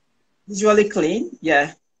clean, visually clean.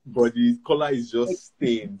 Yeah. but the collar is just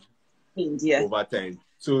stained Cleaned, yeah. over time.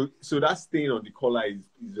 So that stain on the collar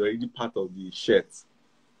is already part of the shirt.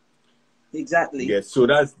 Exactly. Yes. So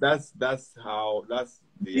that's the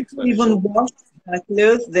People explanation even of wash their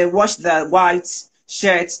clothes. They wash the white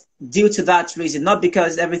shirt due to that reason, not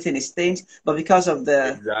because everything is stained, but because of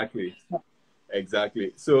the. exactly.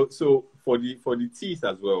 Exactly. So for the teeth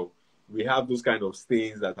as well, we have those kind of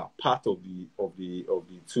stains that are part of the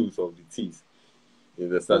tooth of the teeth. You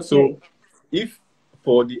understand? So Okay. if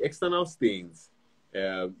for the external stains,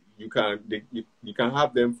 you can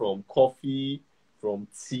have them from coffee, from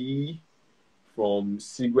tea, from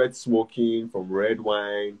cigarette smoking, from red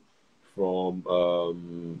wine, from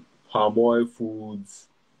palm oil foods.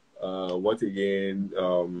 What again?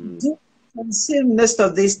 Do consume most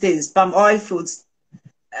of these things, palm oil foods,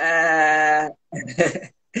 uh,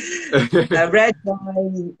 red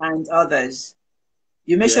wine, and others.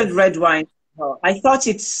 You mentioned Yes. red wine. Oh, I thought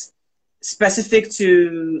it's specific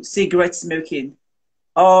to cigarette smoking,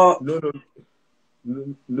 or No, no, no,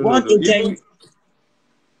 no, no, one no. agent.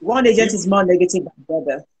 One agent is Even more negative than the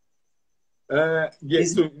other. yeah.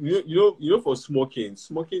 Is So for smoking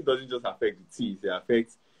doesn't just affect the teeth. It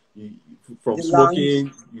affects you, from the lungs.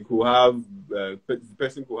 smoking. You could have the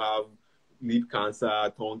person could have lip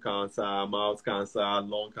cancer, tongue cancer, mouth cancer,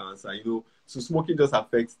 lung cancer. So smoking just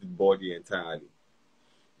affects the body entirely.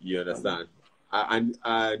 You understand? And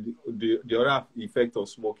the other effect of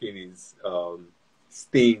smoking is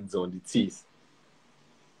stains on the teeth.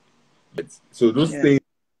 So those Yeah.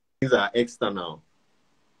 stains are external.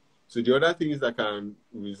 So the other things that can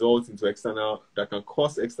result into that can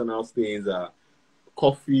cause external stains are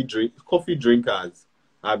coffee drinkers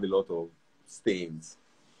have a lot of stains.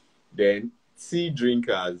 Then tea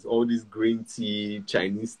drinkers, all these green tea,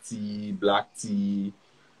 Chinese tea, black tea,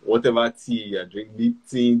 whatever tea you drink,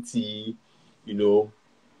 Lipton tea, you know,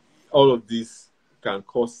 all of this can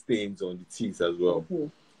cause stains on the teeth as well. Okay.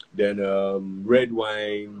 Then red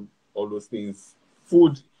wine, all those things,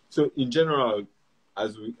 food. So in general,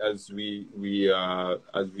 as we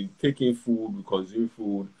take in food, we consume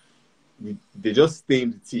food, they just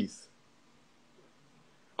stain the teeth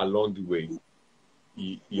along the way.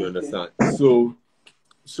 You Okay. understand? So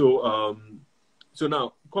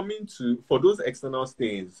now coming to for those external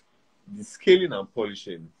stains, the scaling and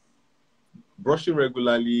polishing, brushing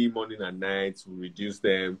regularly morning and night will reduce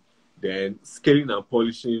them. Then scaling and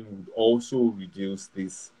polishing would also reduce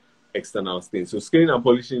this external stain. So scaling and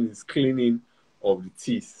polishing is cleaning of the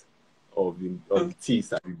teeth of the Okay.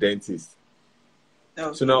 teeth at the dentist.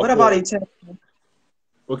 So Okay. now What about internal?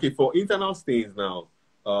 for internal stains now,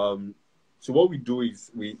 so what we do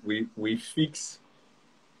is we fix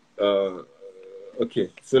uh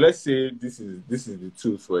okay, so let's say this is the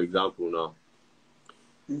tooth, for example. Now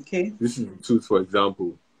Okay. this is the tooth, for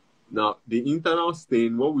example. Now the internal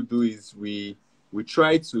stain, what we do is we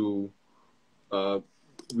try to uh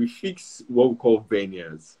we fix what we call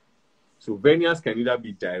veneers. So veneers can either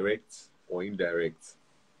be direct or indirect.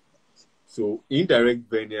 So indirect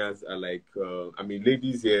veneers are like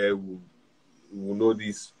ladies here will know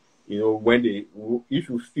this. When if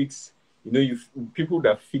you fix, you people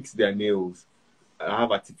that fix their nails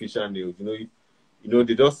have artificial nails.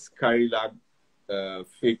 They just carry that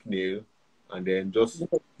fake nail and then just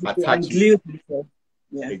attach And it. glue before.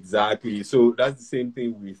 Yeah. Exactly. So that's the same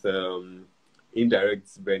thing with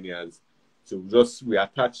indirect veneers. So we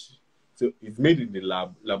attach. So it's made in the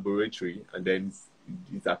laboratory, and then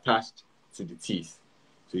it's attached to the teeth.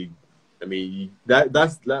 So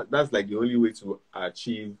that's like the only way to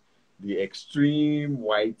achieve the extreme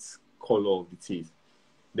white color of the teeth.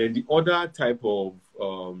 Then the other type of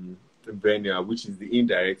veneer, which is the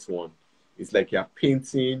indirect one, is like you're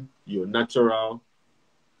painting your natural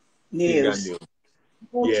Nails. fingernail.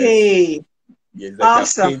 Yes, Okay. yes, like you're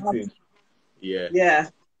Awesome. painting. Yeah, Yeah.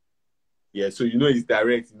 yeah. So it's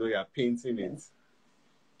direct. You're painting Yeah. it.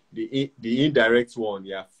 The indirect one,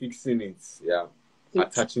 you're fixing it. Yeah,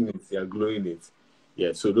 It's- attaching it. You're gluing it.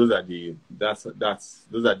 Yeah. So those are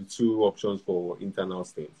the two options for internal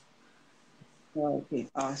stains. Okay.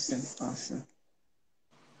 Awesome. Awesome.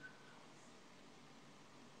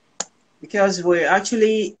 Because we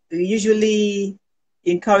usually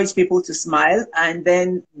encourage people to smile, and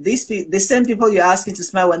then the same people you're asking to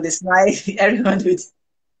smile, when they smile, everyone would.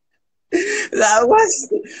 That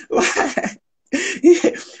was why,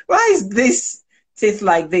 why is this teeth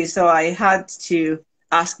like this, so I had to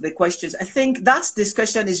ask the questions. I think that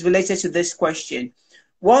discussion is related to this question.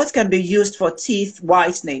 What can be used for teeth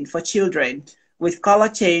whitening for children with color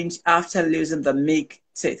change after losing the milk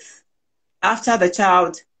teeth? After the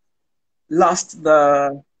child lost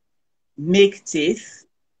the milk teeth,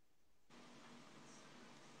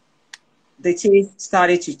 the teeth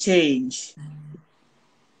started to change.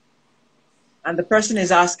 And the person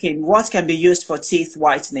is asking, what can be used for teeth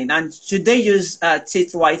whitening? And should they use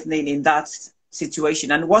teeth whitening in that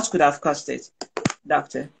situation? And what could have caused it,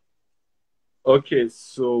 doctor? Okay,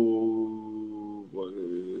 so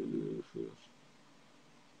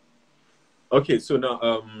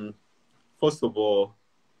now first of all,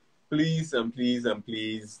 please and please and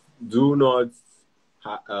please do not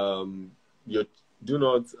your do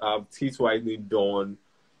not have teeth whitening done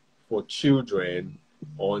for children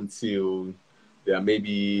until they are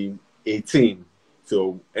maybe 18.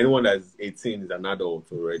 So anyone that's 18 is an adult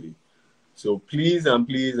already. So please and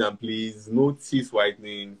please and please, no teeth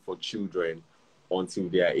whitening for children until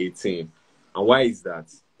they are 18. And why is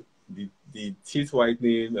that? The teeth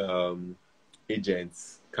whitening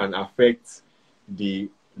agents can affect the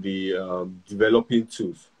developing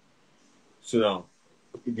tooth. So now,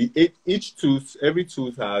 every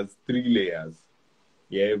tooth has 3 layers.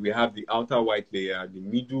 Yeah, we have the outer white layer, the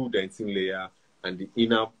middle dentin layer, and the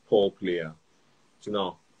inner pulp layer. So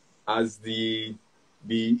now, as at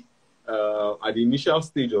the initial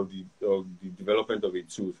stage of the development of a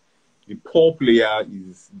tooth, the pulp layer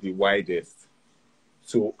is the widest.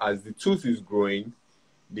 So as the tooth is growing,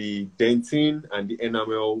 the dentin and the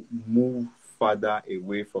enamel move further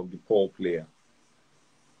away from the pulp layer.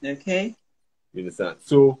 Okay. You understand?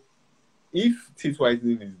 So if teeth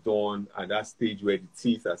whitening is done at that stage where the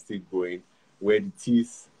teeth are still growing, where the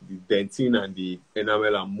dentin and the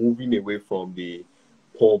enamel are moving away from the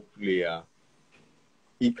pulp layer,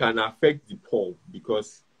 it can affect the pulp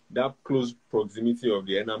because that close proximity of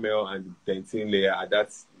the enamel and the dentin layer at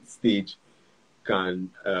that stage can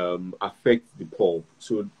affect the pulp.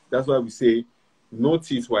 So that's why we say no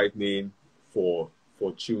teeth whitening for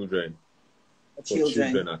children. For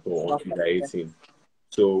children at all until they're 18.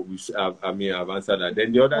 So I've answered that.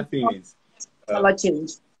 Then the other thing is color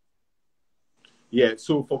change. Yeah,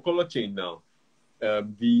 so for color change now,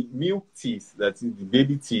 the milk teeth, that is the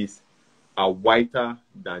baby teeth, are whiter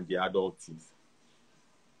than the adult teeth.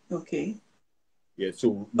 Okay. Yeah,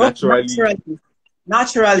 so naturally,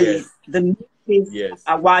 yes. The milk teeth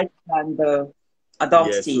are white than the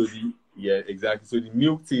adult teeth. Exactly. So the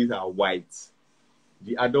milk teeth are white.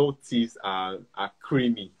 The adult teeth are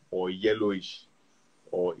creamy or yellowish,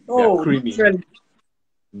 or they're creamy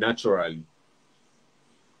naturally.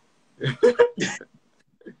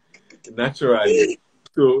 Naturally.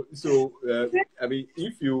 So I mean,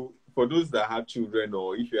 for those that have children,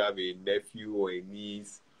 or if you have a nephew or a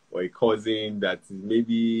niece or a cousin that is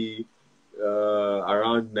maybe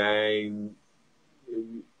around 9,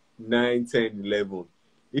 10, 11,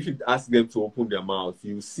 if you ask them to open their mouth,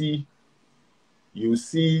 you see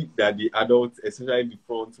that the adults, especially the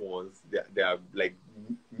front ones, they are like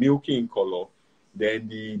milky in color. Then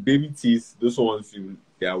the baby teeth, those ones,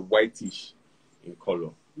 they are whitish in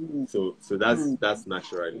color. So that's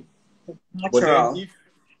naturally. Natural.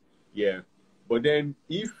 But then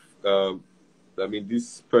if I mean,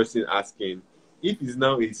 this person asking, if it's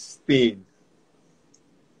now a stain,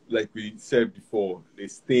 like we said before, a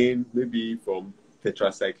stain maybe from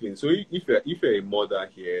tetracycline. So if you're a mother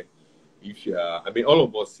here, I mean, all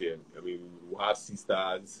of us here, I mean, we have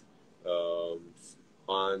sisters,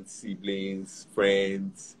 aunts, siblings,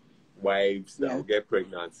 friends, wives that will get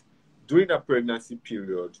pregnant. During that pregnancy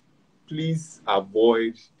period, please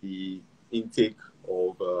avoid the intake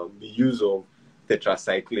of the use of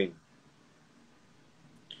tetracycline.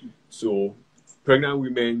 So pregnant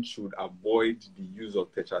women should avoid the use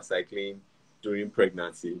of tetracycline during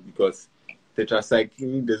pregnancy, because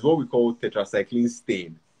tetracycline, there's what we call tetracycline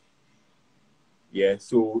stain. Yeah,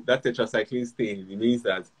 so that tetracycline stain, it means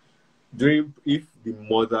that if the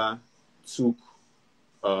mother took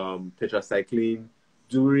tetracycline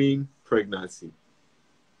during pregnancy,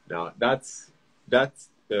 now that's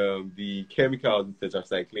the chemical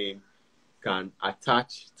tetracycline can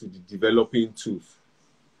attach to the developing tooth.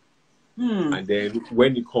 And then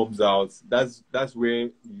when it comes out, that's where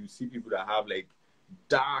you see people that have like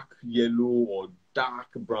dark yellow or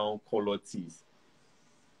dark brown color teeth.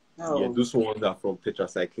 Yeah, those ones are from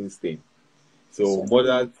tetracycline stain. So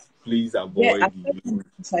mothers, please avoid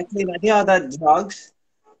tetracycline. Are there other drugs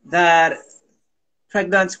that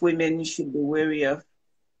pregnant women should be wary of?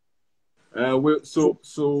 I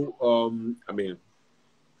mean,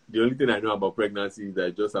 The only thing I know about pregnancy is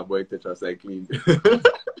that just avoid tetracycline.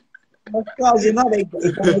 Of course, you're not a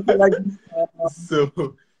gynecologist.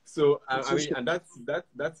 I mean, and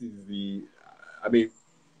that is the, I mean,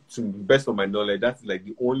 to the best of my knowledge, that's like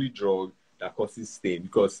the only drug that causes stain,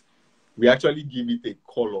 because we actually give it a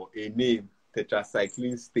color, a name,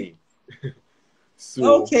 tetracycline stain.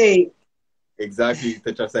 So okay. exactly,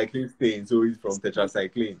 tetracycline stain. So it's from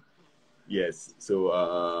tetracycline. Yes.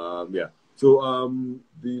 So yeah. So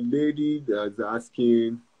the lady that's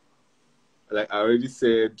asking, like I already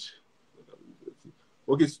said,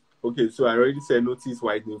 okay, okay. So I already said notice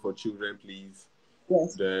whitening for children, please.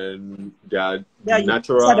 Yes. Then there are Yeah, the you said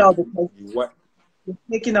natural. all the questions. You're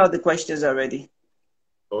taking all the questions already.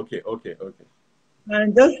 Okay, okay, okay.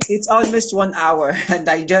 And it's almost 1 hour, and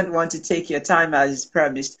I don't want to take your time as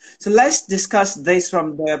promised. So let's discuss this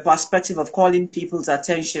from the perspective of calling people's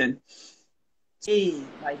attention. Hey,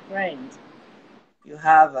 my friend, you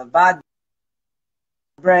have a bad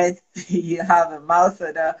breath, you have a mouth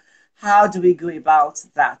odor. How do we go about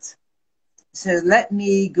that? So let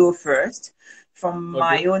me go first. From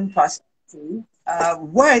my Okay. own perspective,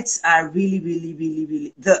 words are really,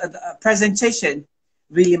 the presentation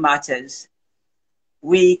really matters.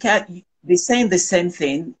 We can be saying the same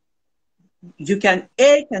thing.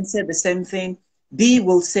 A can say the same thing, B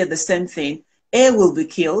will say the same thing, A will be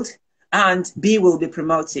killed, and B will be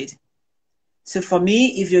promoted. So for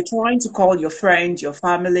me, if you're trying to call your friend, your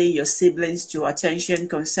family, your siblings to attention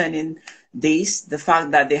concerning this, the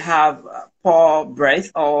fact that they have poor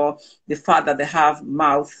breath or the fact that they have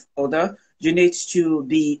mouth odor, you need to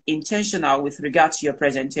be intentional with regard to your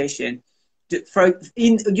presentation.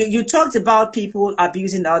 You talked about people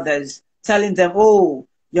abusing others, telling them, oh,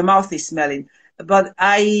 your mouth is smelling. But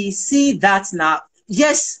I see that now.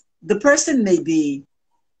 Yes, the person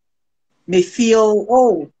may feel,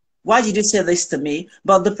 oh, why did you say this to me?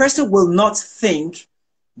 But the person will not think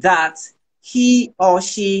that he or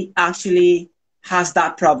she actually has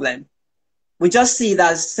that problem. We just see it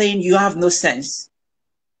as saying you have no sense.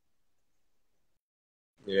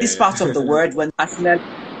 This Yeah. part of the word, when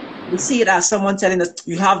we see it as someone telling us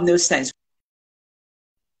you have no sense.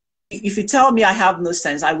 If you tell me I have no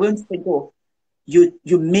sense, I won't think, oh, you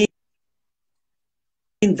mean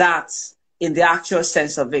that in the actual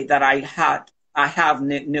sense of it, that I have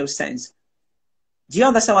no sense. Do you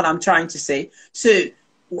understand what I'm trying to say? So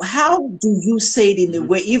how do you say it in a Mhm.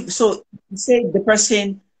 way? If so, you say the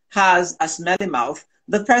person has a smelly mouth,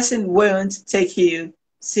 the person won't take you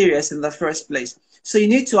serious in the first place. So you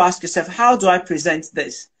need to ask yourself, how do I present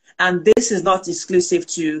this? And this is not exclusive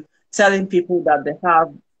to telling people that they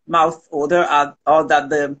have mouth odor, or that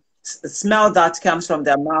the smell that comes from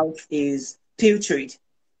their mouth is putrid.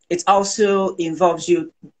 It also involves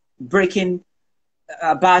you breaking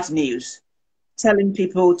bad news, telling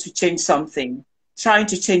people to change something, trying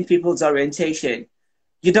to change people's orientation.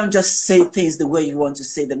 You don't just say things the way you want to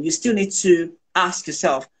say them. You still need to ask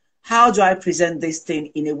yourself, how do I present this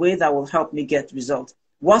thing in a way that will help me get results?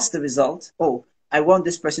 What's the result? Oh, I want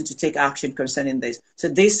this person to take action concerning this. So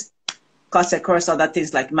this cuts across other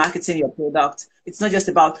things like marketing your product. It's not just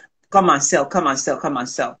about come and sell, come and sell, come and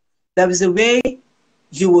sell. There is a way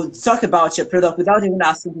you would talk about your product without even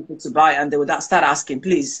asking people to buy, and they would start asking,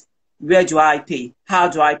 please, where do I pay? How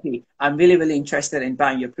do I pay? I'm really interested in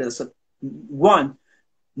buying your product. So one,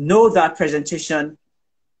 know that presentation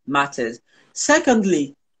matters.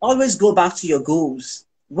 Secondly, always go back to your goals.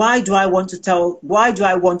 Why do I want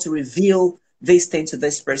to reveal this thing to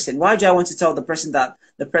this person? Why do I want to tell the person that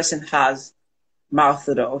the person has mouth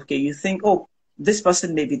odor? Okay, you think, oh, this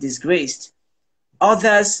person may be disgraced.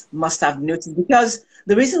 Others must have noticed, because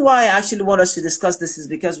the reason why I actually want us to discuss this is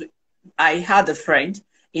because I had a friend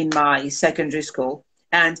in my secondary school,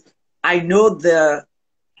 and I know the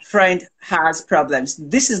friend has problems.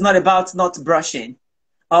 This is not about not brushing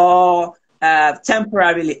or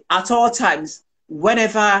temporarily, at all times.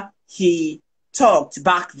 Whenever he talked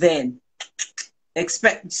back then,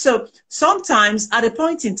 expect, so sometimes at a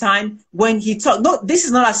point in time when he talked, no, this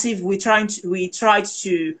is not as if we tried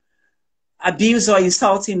to abuse or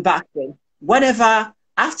insult him back then. Whenever,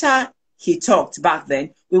 after he talked back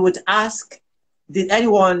then, we would ask, did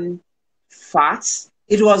anyone fart?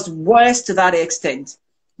 It was worse to that extent,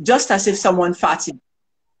 just as if someone farted.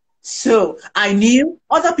 So I knew,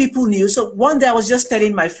 other people knew. So one day I was just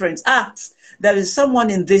telling my friends, there is someone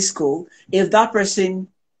in this school, if that person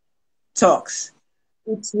talks,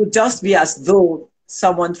 it would just be as though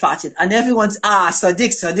someone farted. And everyone's, Sadiq,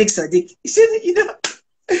 Sadiq, Sadiq. You know,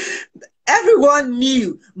 everyone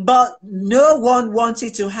knew, but no one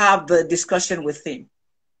wanted to have the discussion with him.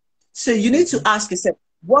 So you need to ask yourself,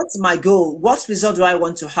 What's my goal? What result do I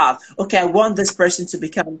want to have? Okay, I want this person to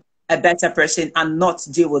become a better person and not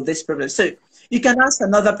deal with this problem. So you can ask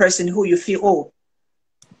another person who you feel, oh,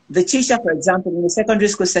 the teacher, for example, in the secondary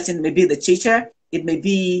school setting, may be the teacher, it may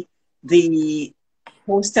be the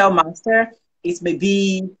hostel master, it may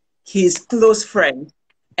be his close friend.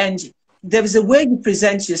 And there is a way you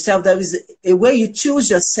present yourself, there is a way you choose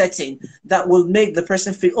your setting that will make the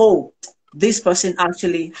person feel, oh, this person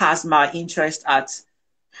actually has my interest at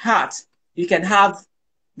heart. You can have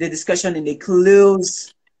the discussion in a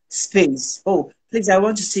closed space. Oh, please, I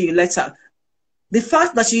want to see you later. The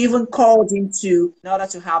fact that you even called into in order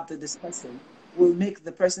to have the discussion will make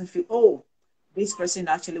the person feel, oh, this person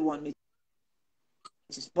actually want me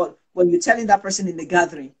to. But when you're telling that person in the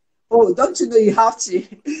gathering, oh, don't you know you have to,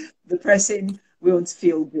 the person won't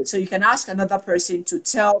feel good. So you can ask another person to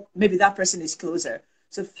tell, maybe that person is closer.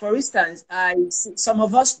 So for instance, some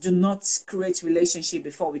of us do not create relationship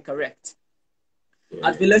before we correct. Yeah.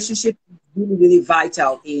 And relationship is really, really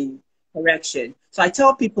vital in correction. So I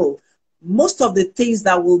tell people, most of the things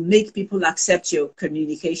that will make people accept your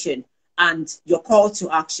communication and your call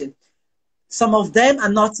to action, some of them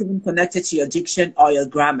are not even connected to your diction or your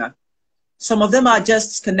grammar. Some of them are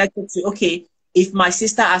just connected to, okay, if my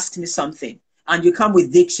sister asks me something and you come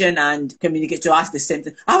with diction and communicate to ask the same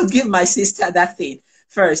thing, I'll give my sister that thing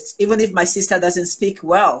first, even if my sister doesn't speak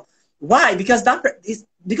well. Why? Because that is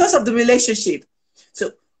because of the relationship.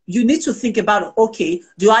 So you need to think about, okay,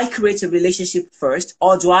 do I create a relationship first,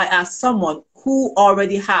 or do I ask someone who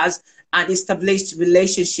already has an established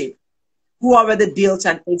relationship, who already built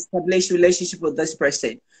an established relationship with this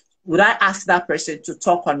person? Would I ask that person to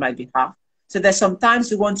talk on my behalf? So there's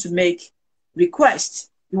sometimes you want to make requests.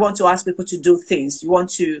 You want to ask people to do things. You want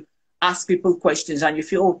to ask people questions and you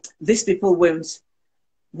feel, oh, these people won't.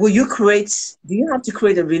 Do you have to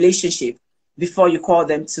create a relationship before you call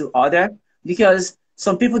them to order? Because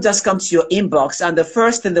some people just come to your inbox and the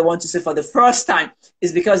first thing they want to say for the first time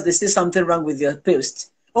is because they see something wrong with your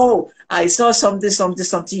post. Oh, I saw something.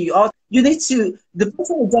 You need to, the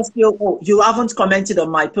person will just feel, oh, you haven't commented on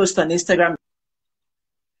my post on Instagram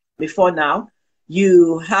before now.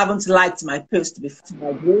 You haven't liked my post before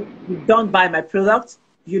my group. You don't buy my product.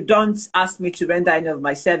 You don't ask me to render any of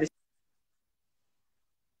my services.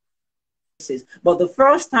 But the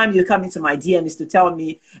first time you come into my DM is to tell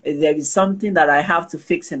me there is something that I have to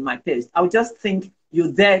fix in my post. I would just think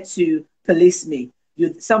you're there to police me.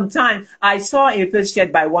 Sometime I saw a post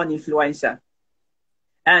shared by one influencer,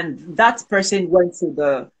 and that person went to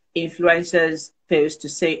the influencer's post to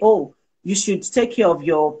say, oh, you should take care of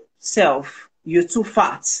yourself. You're too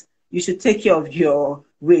fat. You should take care of your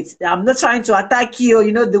weight. I'm not trying to attack you.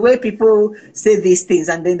 You know, the way people say these things,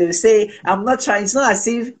 and then they say, I'm not trying. It's not as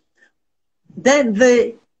if. Then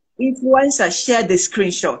the influencer shared the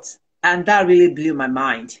screenshot, and that really blew my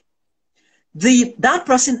mind. That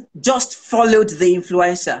person just followed the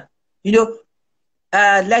influencer. You know,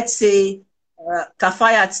 let's say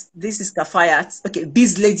Kafayat, this is Kafayat. Okay,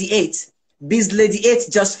 Biz Lady 8. Biz Lady 8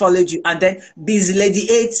 just followed you, and then Biz Lady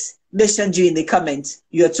 8 mentioned you in the comment.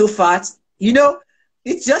 You're too fat. You know,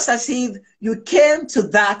 it's just as if you came to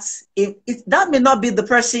that. That may not be the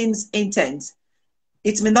person's intent.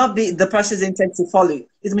 It may not be the person's intent to follow.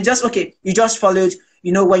 It may just, okay, you just followed.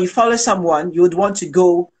 You know, when you follow someone, you would want to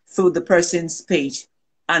go through the person's page.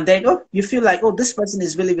 And then, oh, you feel like, oh, this person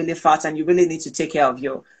is really, really fat and you really need to take care of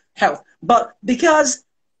your health. But because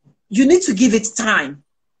you need to give it time,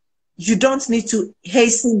 you don't need to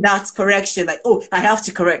hasten that correction. Like, oh, I have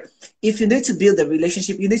to correct. If you need to build a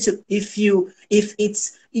relationship, you need to,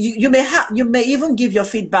 you may even give your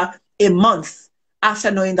feedback a month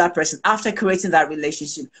after knowing that person, after creating that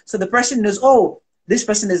relationship. So the person knows, oh, this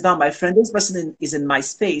person is not my friend, this person is in my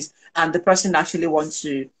space, and the person actually wants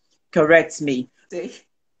to correct me. You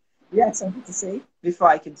have something to say before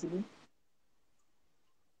I continue?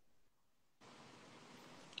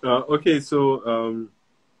 Okay, so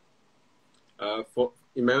for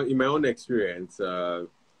in my own experience, I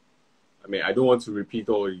mean, I don't want to repeat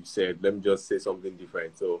all you said. Let me just say something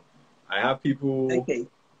different. So I have people, Okay.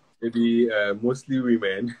 maybe mostly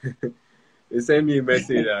women, they send me a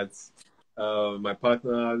message that my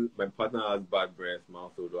partner has bad breath,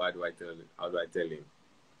 mouth odor. How do I tell him?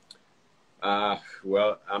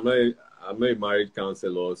 Well, I'm not a married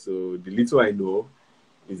counselor, so the little I know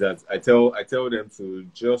is that I tell them to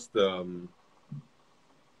just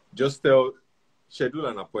schedule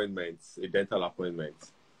an appointment, a dental appointment,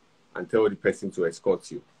 and tell the person to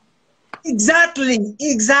escort you. Exactly.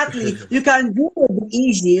 You can deal with the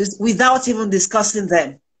issues without even discussing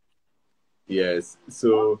them. Yes.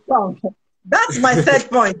 So Wow. That's my third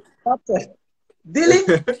point. Okay. dealing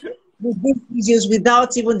with these issues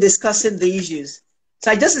without even discussing the issues.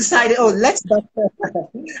 So I just decided, oh, let's doctor.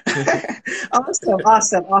 Awesome,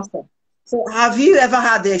 awesome, awesome. So have you ever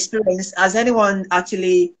had the experience? Has anyone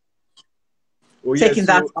actually Oh yeah, taken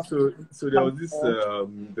that up? so there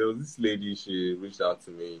was this lady. She reached out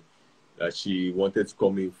to me that she wanted to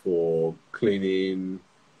come in for cleaning.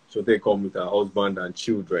 She wanted to come with her husband and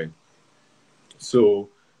children. So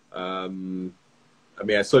I mean,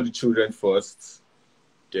 I saw the children first,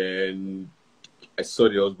 then I saw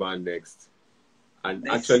the husband next. And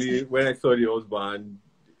Next. actually, when I saw the husband,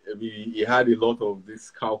 I mean, he had a lot of this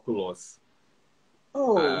calculus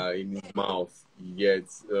in his mouth. Yet,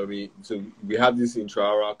 I mean, so we have this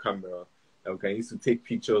intraoral camera that we can use to take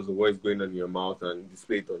pictures of what is going on in your mouth and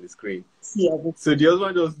display it on the screen. Yeah. So the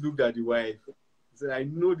husband just looked at the wife and said, I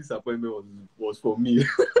know this appointment was for me.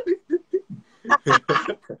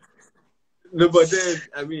 No, but then,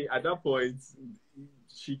 I mean, at that point,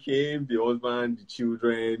 she came, the husband, the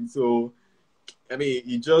children. So, I mean,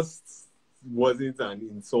 it just wasn't an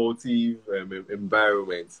insultive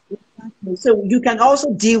environment. So you can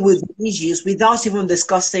also deal with issues without even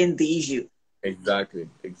discussing the issue. Exactly.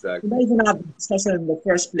 You don't even have the discussion in the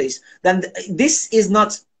first place. Then this is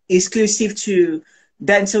not exclusive to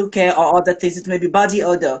dental care or other things. It may be body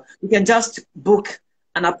odor. You can just book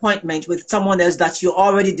an appointment with someone else that you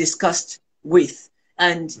already discussed with,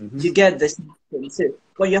 and you get this thing. So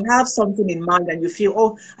when you have something in mind and you feel,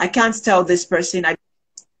 oh, I can't tell this person,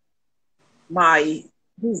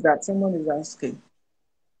 who's that? Someone is asking.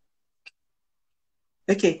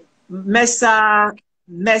 Okay, Meska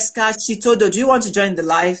Chitodo, do you want to join the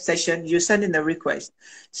live session? You're sending a request.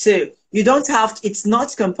 So you don't have, it's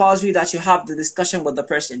not compulsory that you have the discussion with the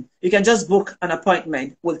person. You can just book an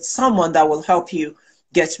appointment with someone that will help you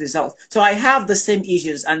get results. So I have the same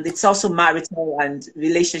issues, and it's also marital and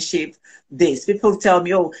relationship days. People tell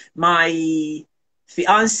me, oh, my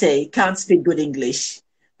fiance can't speak good English.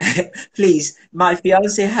 Please, my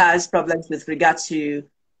fiance has problems with regard to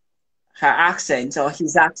her accent or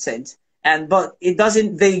his accent. But it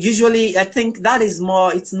doesn't, they usually, I think that is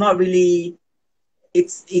more, it's not really,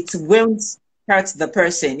 it won't hurt the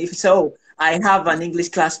person. If so, I have an English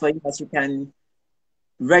class for you that you can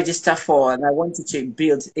register for, and I want you to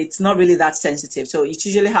build. It's not really that sensitive. So it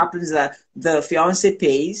usually happens that the fiance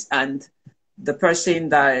pays and the person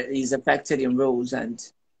that is affected enrolls, and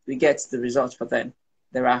we get the results for them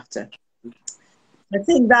thereafter. I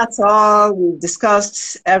think that's all. We've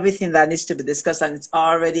discussed everything that needs to be discussed, and it's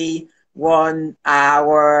already 1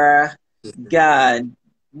 hour gone.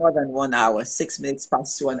 More than 1 hour, 6 minutes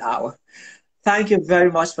past 1 hour. Thank you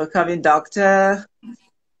very much for coming, Doctor.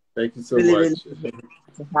 Thank you so much.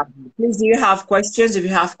 Please, do you have questions? If you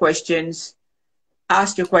have questions,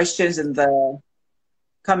 ask your questions in the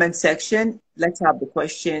comment section. Let's have the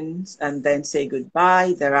questions and then say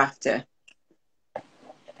goodbye thereafter.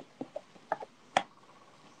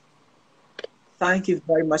 Thank you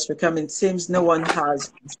very much for coming. It seems no one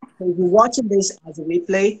has. So if you're watching this as a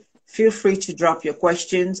replay, feel free to drop your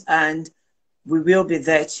questions and we will be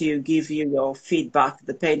there to give you your feedback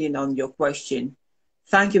depending on your question.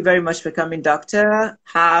 Thank you very much for coming, Doctor.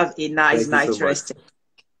 Have a nice night rest.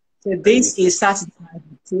 So this is Saturday Night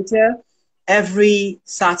with Tutor. Every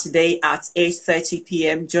Saturday at 8:30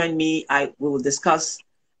 p.m. Join me. I will discuss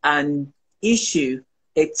an issue,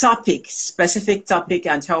 a topic, specific topic,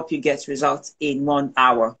 and help you get results in 1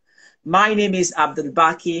 hour. My name is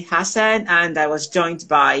Abdulbaki Hassan, and I was joined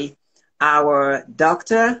by our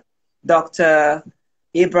doctor, Dr.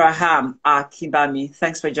 Abraham Akinbami.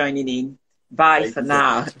 Thanks for joining in. Bye for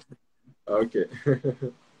now. Okay.